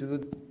ability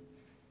to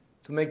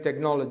make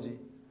technology.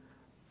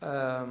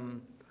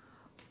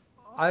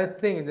 I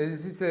think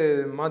this is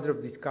a matter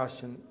of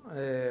discussion.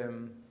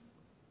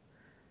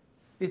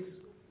 It's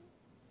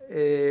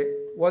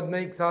what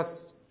makes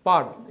us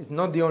part. It's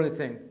not the only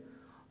thing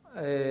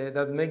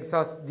that makes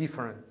us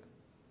different.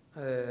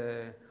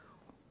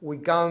 We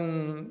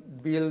can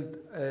build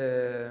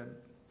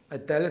a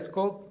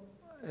telescope,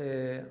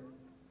 an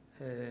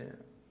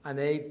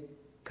ape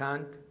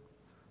can't,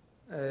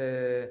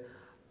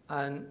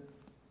 and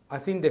I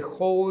think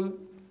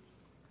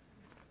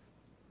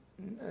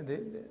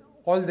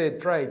all the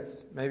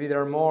traits, maybe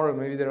there are more,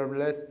 maybe there are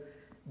less,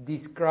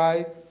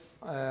 describe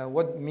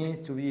what it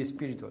means to be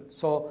spiritual.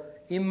 So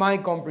in my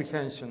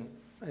comprehension,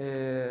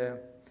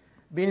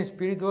 being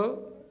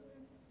spiritual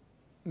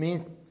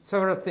means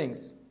several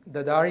things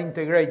that are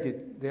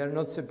integrated, they are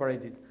not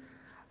separated.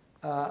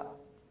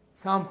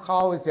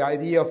 Somehow it's the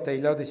idea of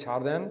Taylor de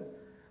Chardin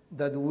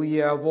that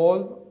we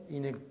evolve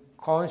in a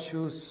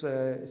conscious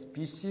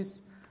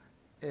species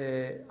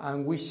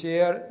and we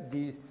share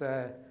this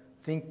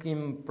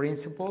thinking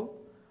principle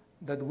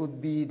that would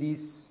be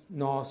this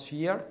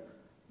noosphere,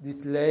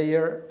 this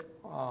layer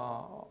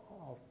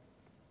of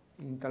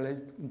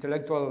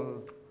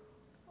intellectual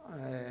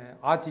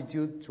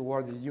attitude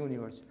toward the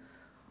universe.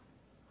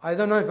 I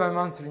don't know if I'm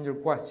answering your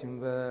question,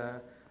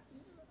 but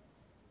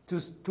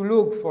to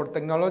look for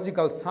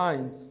technological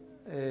signs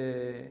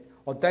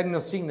or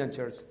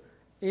techno-signatures,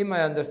 in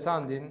my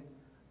understanding,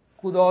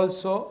 could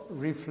also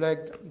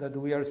reflect that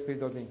we are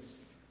spiritual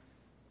beings.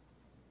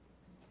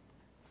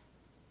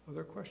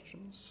 Other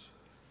questions?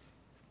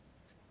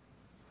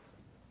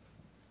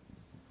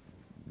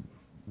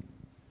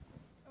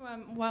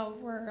 While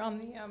we're on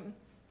the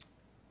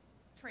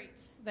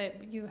traits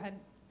that you had,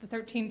 the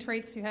 13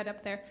 traits you had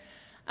up there,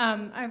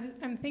 I'm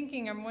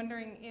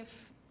wondering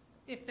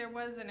if there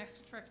was an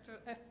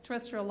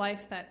extraterrestrial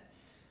life that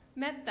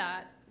met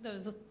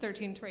those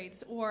 13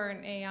 traits, or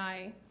an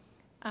AI,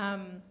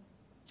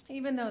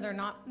 even though they're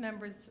not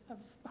members of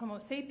Homo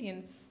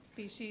sapiens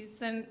species,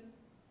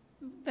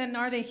 then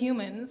are they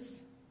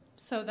humans,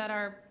 so that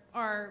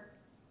our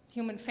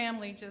human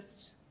family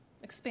just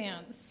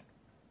expands?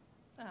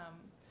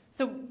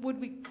 So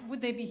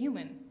would they be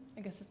human,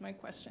 I guess is my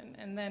question.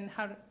 And then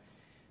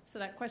so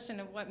that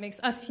question of what makes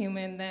us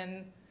human,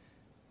 then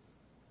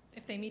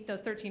if they meet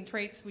those 13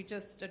 traits, we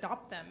just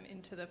adopt them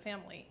into the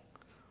family.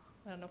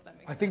 I don't know if that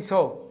makes sense. I think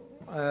so.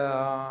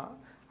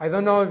 I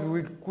don't know if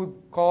we could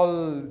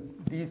call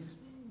this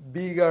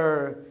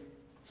bigger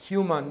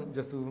human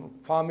just a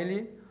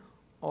family,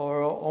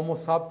 or Homo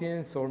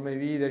sapiens, or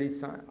maybe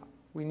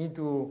we need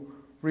to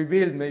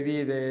rebuild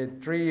maybe the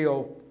tree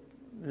of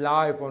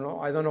life, or no,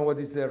 I don't know what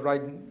is the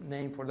right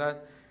name for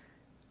that.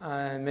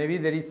 Maybe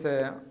there is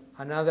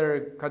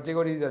another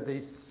category that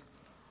is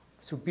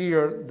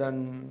superior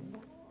than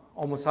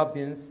Homo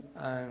sapiens,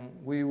 and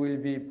we will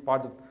be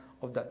part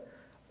of that.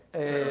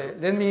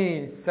 Let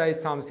me say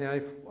something I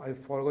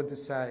forgot to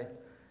say.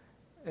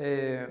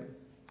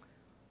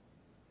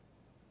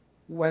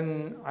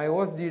 When I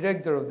was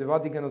director of the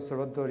Vatican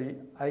Observatory,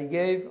 I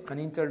gave an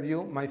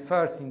interview, my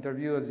first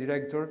interview as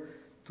director,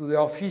 to the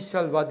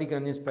official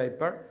Vatican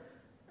newspaper,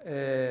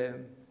 the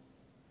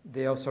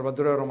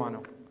Osservatorio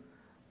Romano.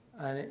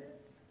 And,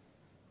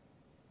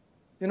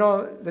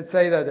 let's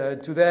say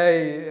that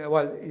today,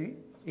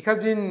 it has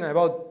been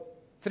about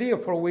 3 or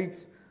 4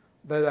 weeks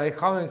that I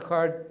haven't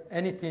heard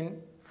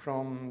anything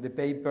from the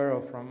paper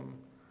or from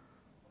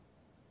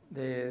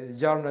the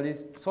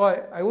journalist. So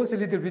I was a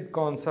little bit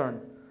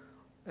concerned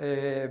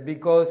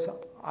because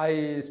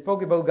I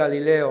spoke about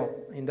Galileo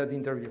in that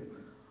interview.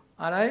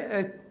 And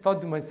I thought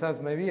to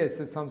myself, maybe I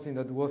said something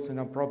that was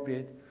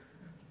inappropriate.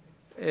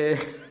 I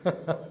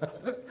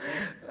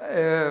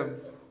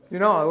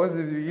was at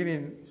the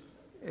beginning,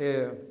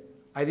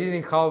 I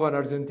didn't have an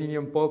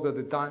Argentinian Pope at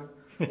the time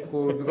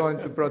who was going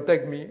to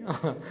protect me.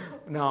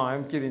 No,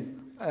 I'm kidding.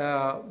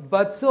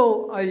 But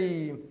so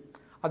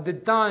at the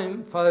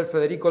time, Father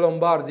Federico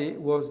Lombardi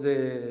was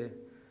the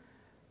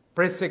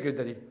press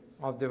secretary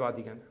of the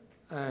Vatican.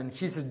 And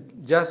he's a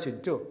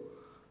Jesuit too.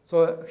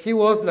 So he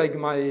was like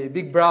my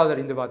big brother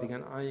in the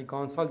Vatican. I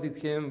consulted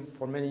him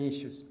for many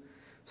issues.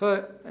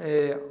 So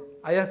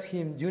I asked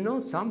him, do you know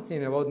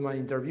something about my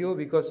interview?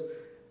 Because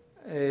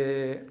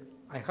I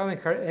haven't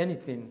heard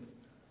anything.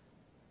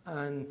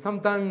 And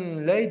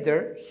sometime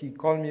later, he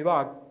called me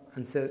back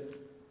and said,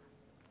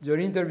 your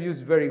interview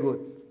is very good.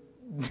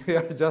 They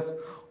are just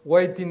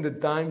waiting the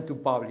time to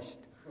publish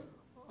it.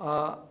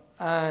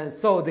 And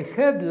so the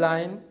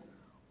headline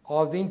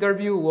of the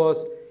interview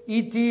was,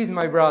 E.T. is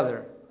my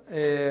brother.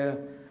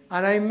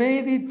 And I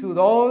made it to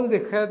all the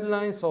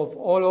headlines of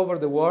all over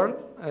the world.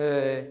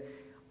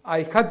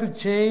 I had to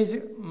change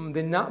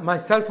my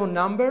cell phone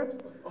number.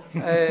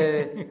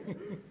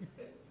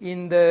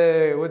 In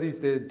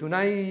the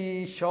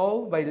Tonight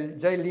Show by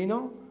Jay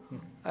Leno,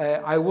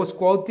 I was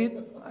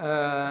quoted.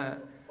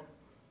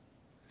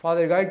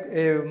 Brother Guy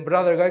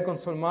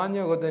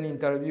Consolmagno got an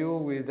interview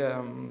with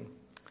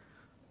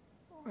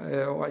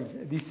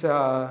this.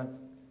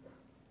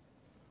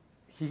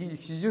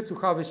 He used to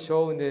have a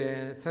show in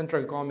the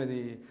Central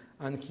Comedy,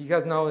 and he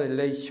has now a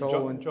late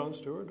show. Jon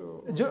Stewart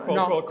or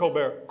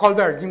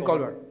Colbert? Jim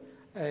Colbert.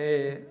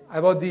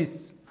 About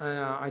this,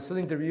 I saw the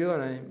interview,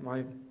 and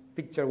my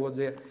picture was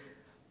there.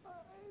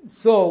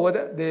 So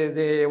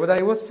what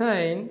I was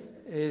saying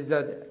is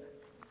that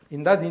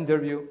in that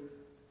interview,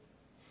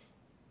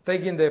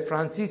 taking the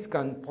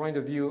Franciscan point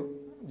of view,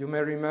 you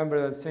may remember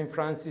that St.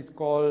 Francis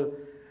called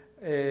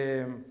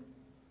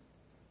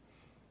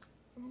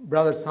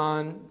Brother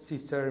Sun,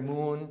 Sister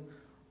Moon,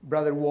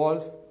 Brother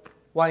Wolf.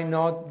 Why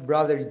not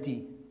Brother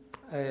E.T.?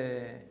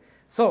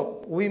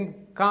 So we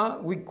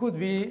could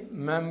be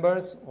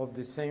members of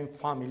the same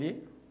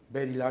family,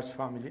 very large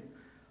family.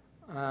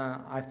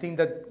 I think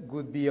that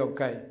would be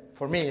okay,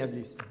 for me at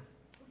least.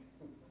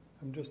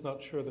 I'm just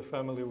not sure the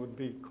family would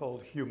be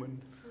called human.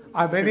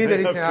 Maybe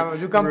there is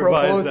you can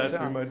propose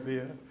that. Might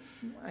be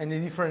any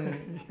different,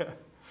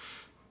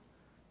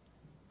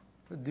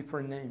 a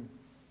different name.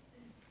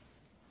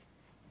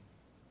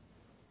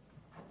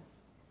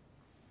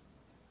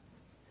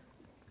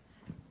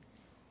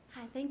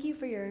 Hi, thank you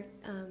for your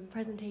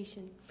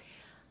presentation.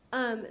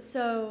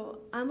 So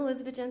I'm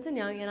Elizabeth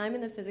Jensen-Young, and I'm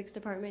in the physics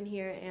department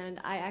here, and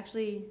I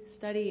actually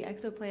study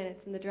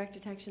exoplanets and the direct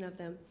detection of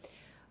them.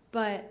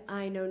 But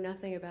I know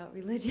nothing about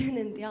religion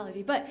and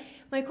theology. But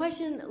my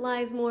question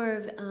lies more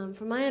of,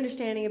 from my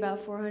understanding, about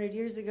 400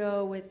 years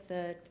ago with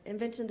the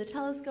invention of the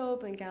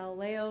telescope and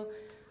Galileo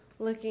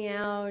looking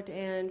out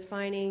and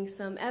finding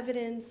some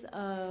evidence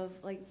of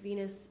like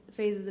Venus,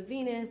 phases of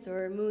Venus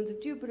or moons of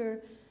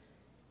Jupiter.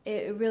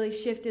 It really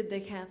shifted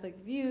the Catholic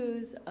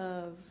views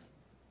of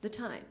the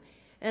time.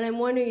 And I'm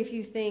wondering if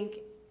you think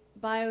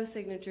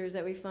biosignatures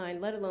that we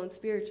find, let alone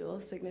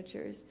spiritual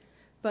signatures,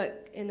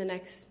 but in the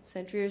next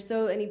century or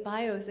so, any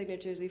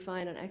biosignatures we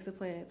find on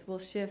exoplanets will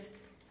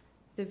shift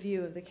the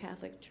view of the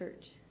Catholic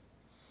Church?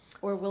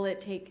 Or will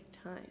it take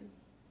time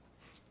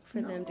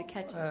for them to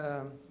catch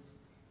up?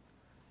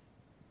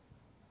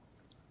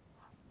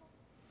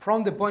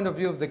 From the point of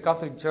view of the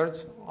Catholic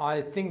Church,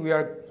 I think we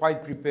are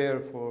quite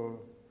prepared for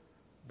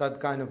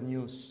that kind of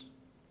news.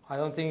 I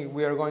don't think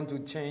we are going to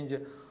change.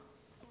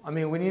 I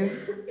mean, we need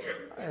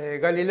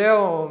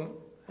Galileo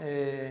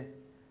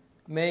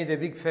made a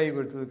big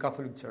favor to the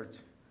Catholic Church,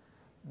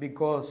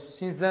 because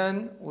since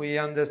then we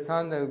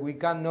understand that we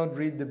cannot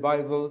read the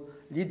Bible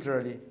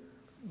literally,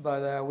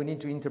 but we need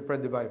to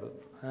interpret the Bible.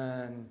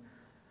 And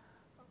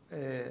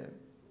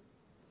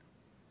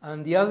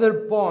the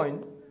other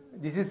point,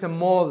 this is a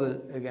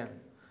model again,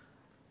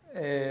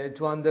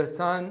 to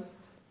understand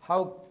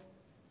how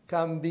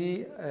can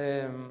be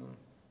a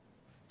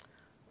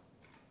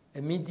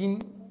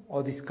meeting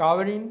or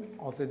discovering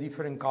of a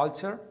different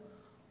culture.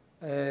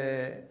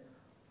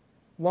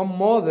 One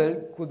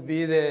model could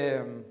be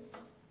the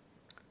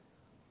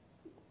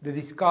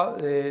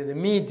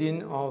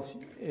meeting of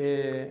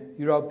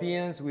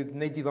Europeans with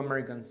Native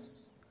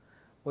Americans,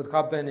 what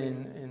happened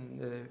in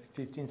the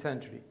 15th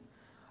century.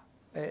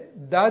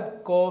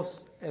 That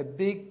caused a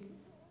big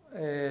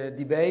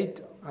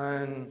debate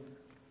and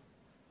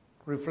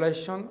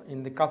reflection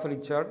in the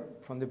Catholic Church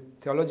from the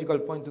theological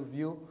point of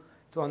view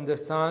to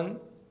understand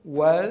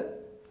well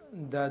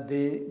that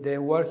they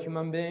were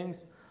human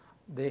beings.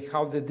 They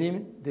have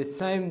the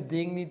same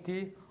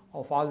dignity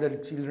of other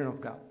children of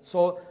God.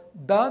 So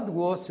that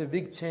was a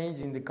big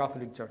change in the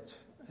Catholic Church,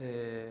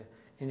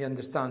 in the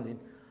understanding.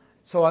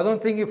 So I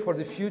don't think for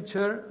the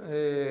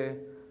future,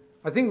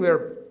 I think we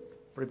are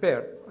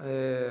prepared.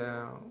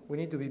 We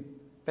need to be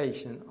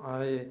patient.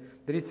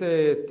 There is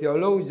a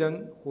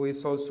theologian who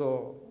is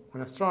also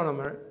an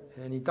astronomer,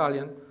 an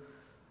Italian,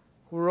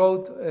 who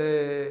wrote,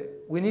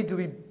 we need to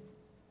be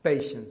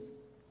patient.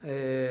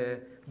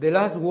 The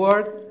last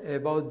word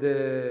about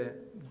the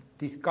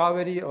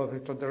discovery of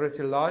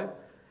extraterrestrial life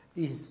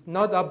is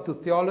not up to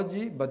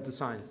theology, but to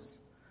science.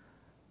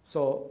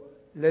 So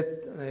let's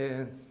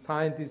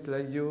scientists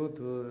like you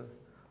to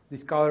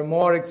discover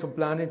more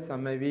exoplanets,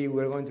 and maybe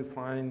we're going to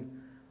find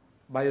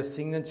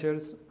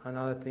biosignatures and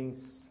other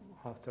things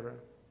after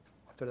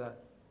that.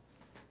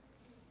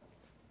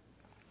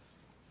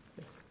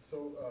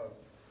 So,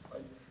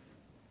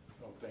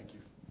 thank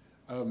you.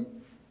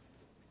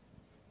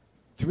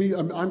 To me,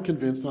 I'm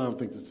convinced, and I don't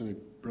think this is any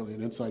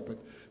brilliant insight, but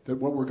that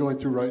what we're going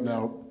through right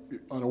now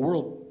on a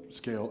world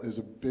scale is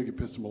a big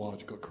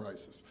epistemological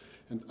crisis.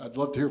 And I'd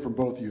love to hear from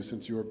both of you,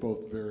 since you are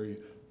both very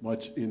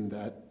much in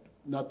that,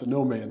 not the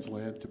no man's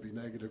land to be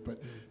negative,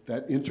 but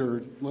that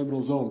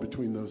interliminal zone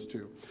between those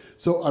two.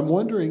 So I'm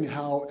wondering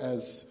how,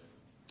 as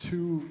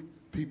two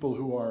people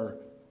who are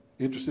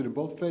interested in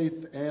both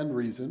faith and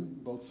reason,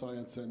 both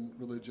science and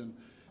religion,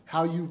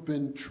 how you've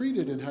been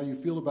treated and how you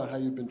feel about how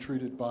you've been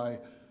treated by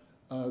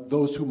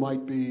those who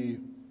might be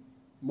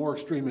more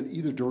extreme in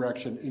either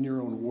direction in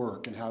your own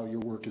work, and how your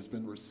work has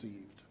been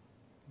received.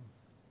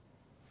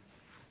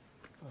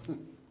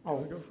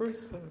 I'll go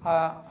first.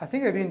 I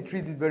think I've been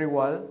treated very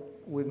well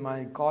with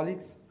my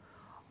colleagues.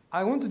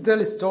 I want to tell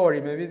a story.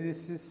 Maybe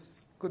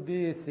this could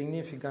be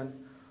significant.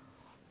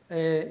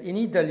 In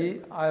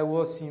Italy, I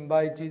was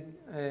invited.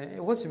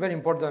 It was a very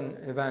important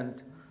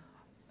event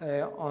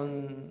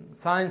on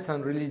science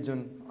and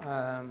religion.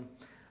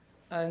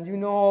 And you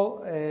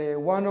know,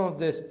 one of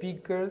the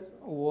speakers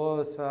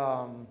was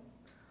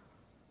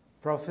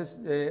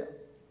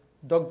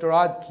Dr.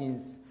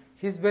 Atkins.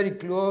 He's very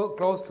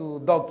close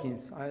to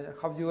Dawkins.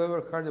 Have you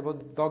ever heard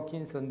about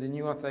Dawkins and the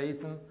new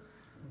atheism?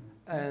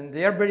 And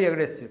they are very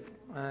aggressive.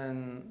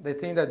 And they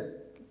think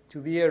that to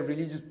be a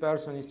religious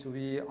person is to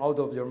be out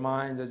of your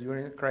mind, that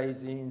you're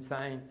crazy,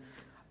 insane.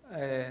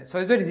 So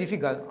it's very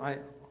difficult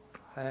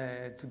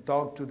to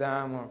talk to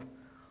them.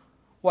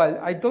 Well,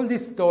 I told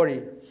this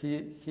story.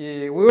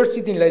 We were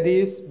sitting like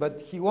this,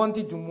 but he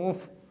wanted to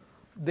move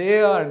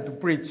there and to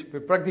preach,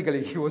 but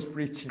practically he was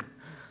preaching.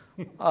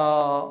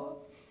 Well,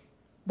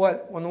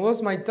 when it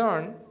was my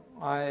turn,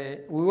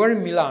 we were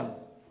in Milan.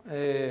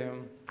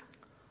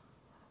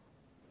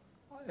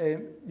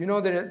 You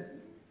know that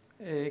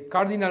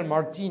Cardinal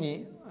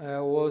Martini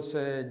was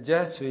a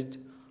Jesuit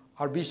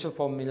Archbishop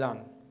of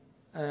Milan.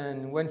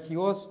 And when he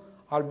was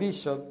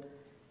Archbishop,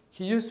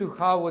 he used to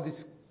have what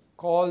is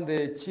called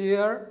the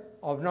chair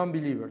of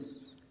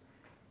non-believers.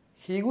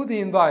 He would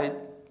invite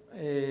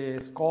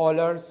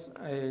scholars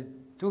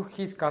to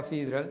his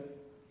cathedral,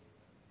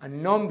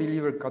 and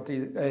non-believer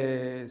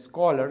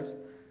scholars,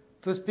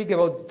 to speak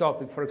about the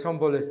topic. For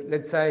example,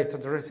 let's say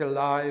extraterrestrial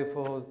life,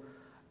 or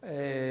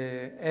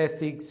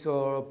ethics,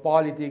 or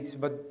politics,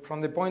 but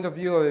from the point of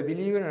view of a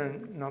believer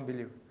and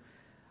non-believer.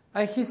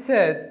 And he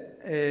said,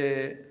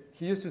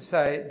 he used to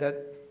say that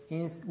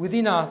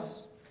within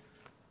us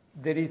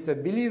there is a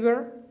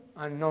believer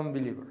and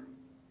non-believer.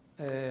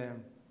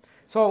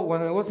 So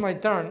when it was my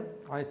turn,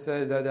 I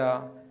said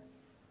that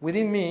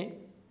within me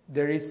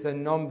there is a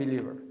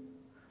non-believer.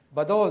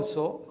 But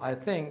also, I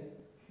think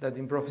that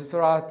in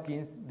Professor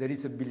Atkins there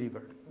is a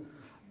believer.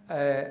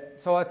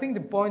 So I think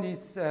the point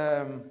is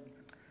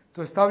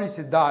to establish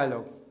a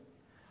dialogue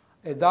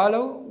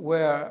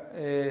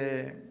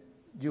where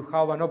you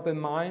have an open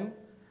mind.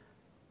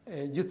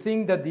 You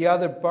think that the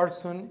other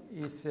person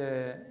is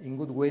in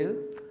goodwill,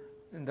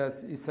 and that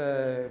is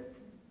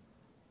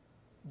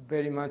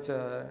very much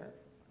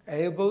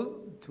able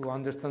to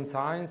understand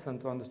science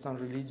and to understand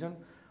religion,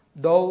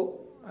 though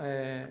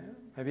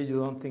maybe you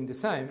don't think the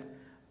same,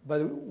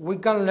 but we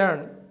can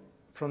learn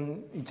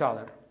from each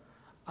other.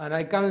 And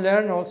I can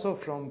learn also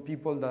from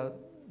people that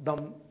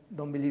don't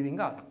believe in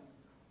God,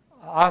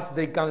 as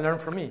they can learn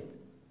from me.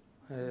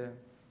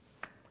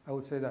 I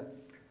would say that.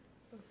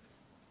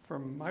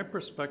 From my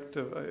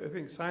perspective, I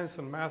think science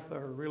and math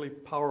are a really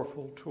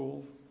powerful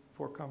tool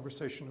for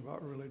conversation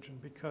about religion,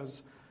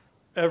 because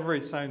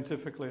every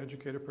scientifically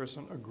educated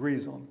person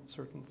agrees on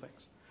certain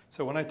things.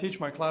 So when I teach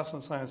my class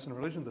on science and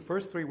religion, the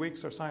first 3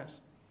 weeks are science.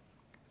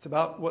 It's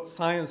about what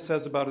science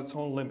says about its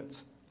own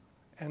limits.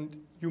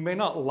 And you may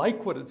not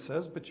like what it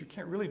says, but you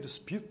can't really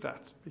dispute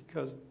that,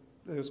 because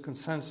there's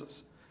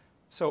consensus.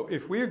 So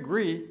if we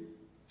agree,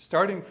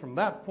 starting from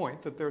that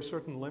point, that there are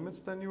certain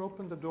limits, then you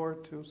open the door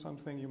to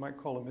something you might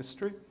call a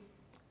mystery.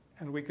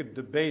 And we could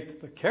debate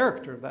the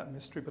character of that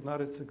mystery, but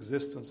not its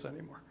existence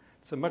anymore.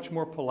 It's a much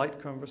more polite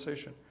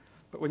conversation.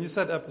 But when you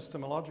said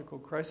epistemological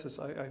crisis,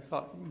 I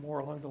thought more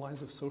along the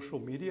lines of social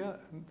media.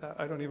 And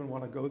I don't even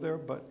want to go there,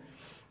 but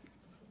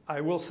I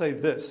will say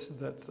this,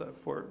 that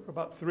for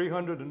about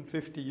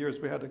 350 years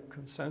we had a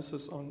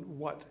consensus on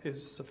what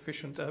is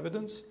sufficient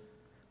evidence.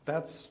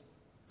 That's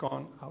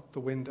gone out the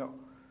window.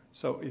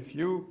 So if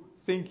you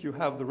think you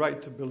have the right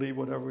to believe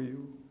whatever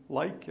you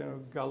like,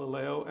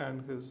 Galileo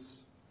and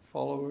his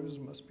followers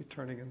must be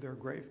turning in their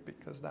grave,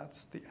 because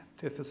that's the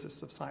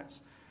antithesis of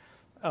science.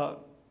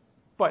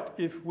 But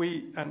if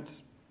we, and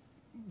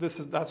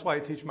that's why I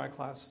teach my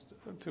class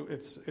too.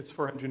 It's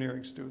for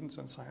engineering students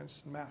and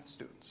science and math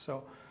students.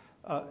 So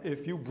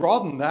if you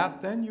broaden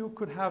that, then you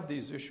could have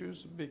these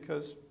issues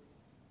because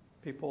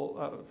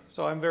people.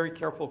 So I'm very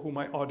careful who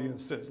my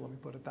audience is. Let me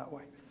put it that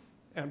way.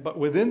 But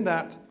within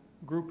that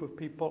group of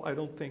people, I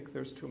don't think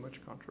there's too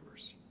much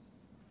controversy.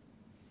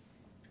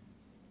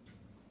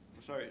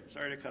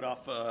 Sorry to cut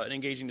off an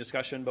engaging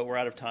discussion, but we're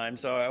out of time.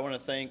 So I want to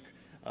thank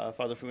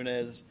Father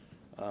Funes,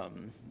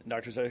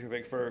 Dr.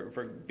 Zekovic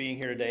for being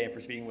here today and for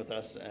speaking with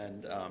us.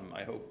 And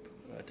I hope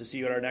to see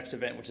you at our next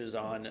event, which is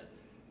on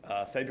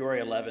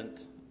February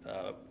 11th.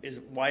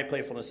 Is why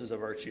playfulness is a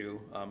virtue.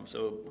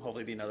 So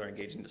hopefully be another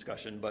engaging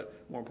discussion. But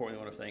more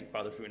importantly, I want to thank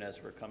Father Funes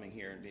for coming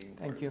here and being.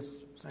 Thank you.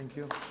 Thank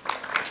you.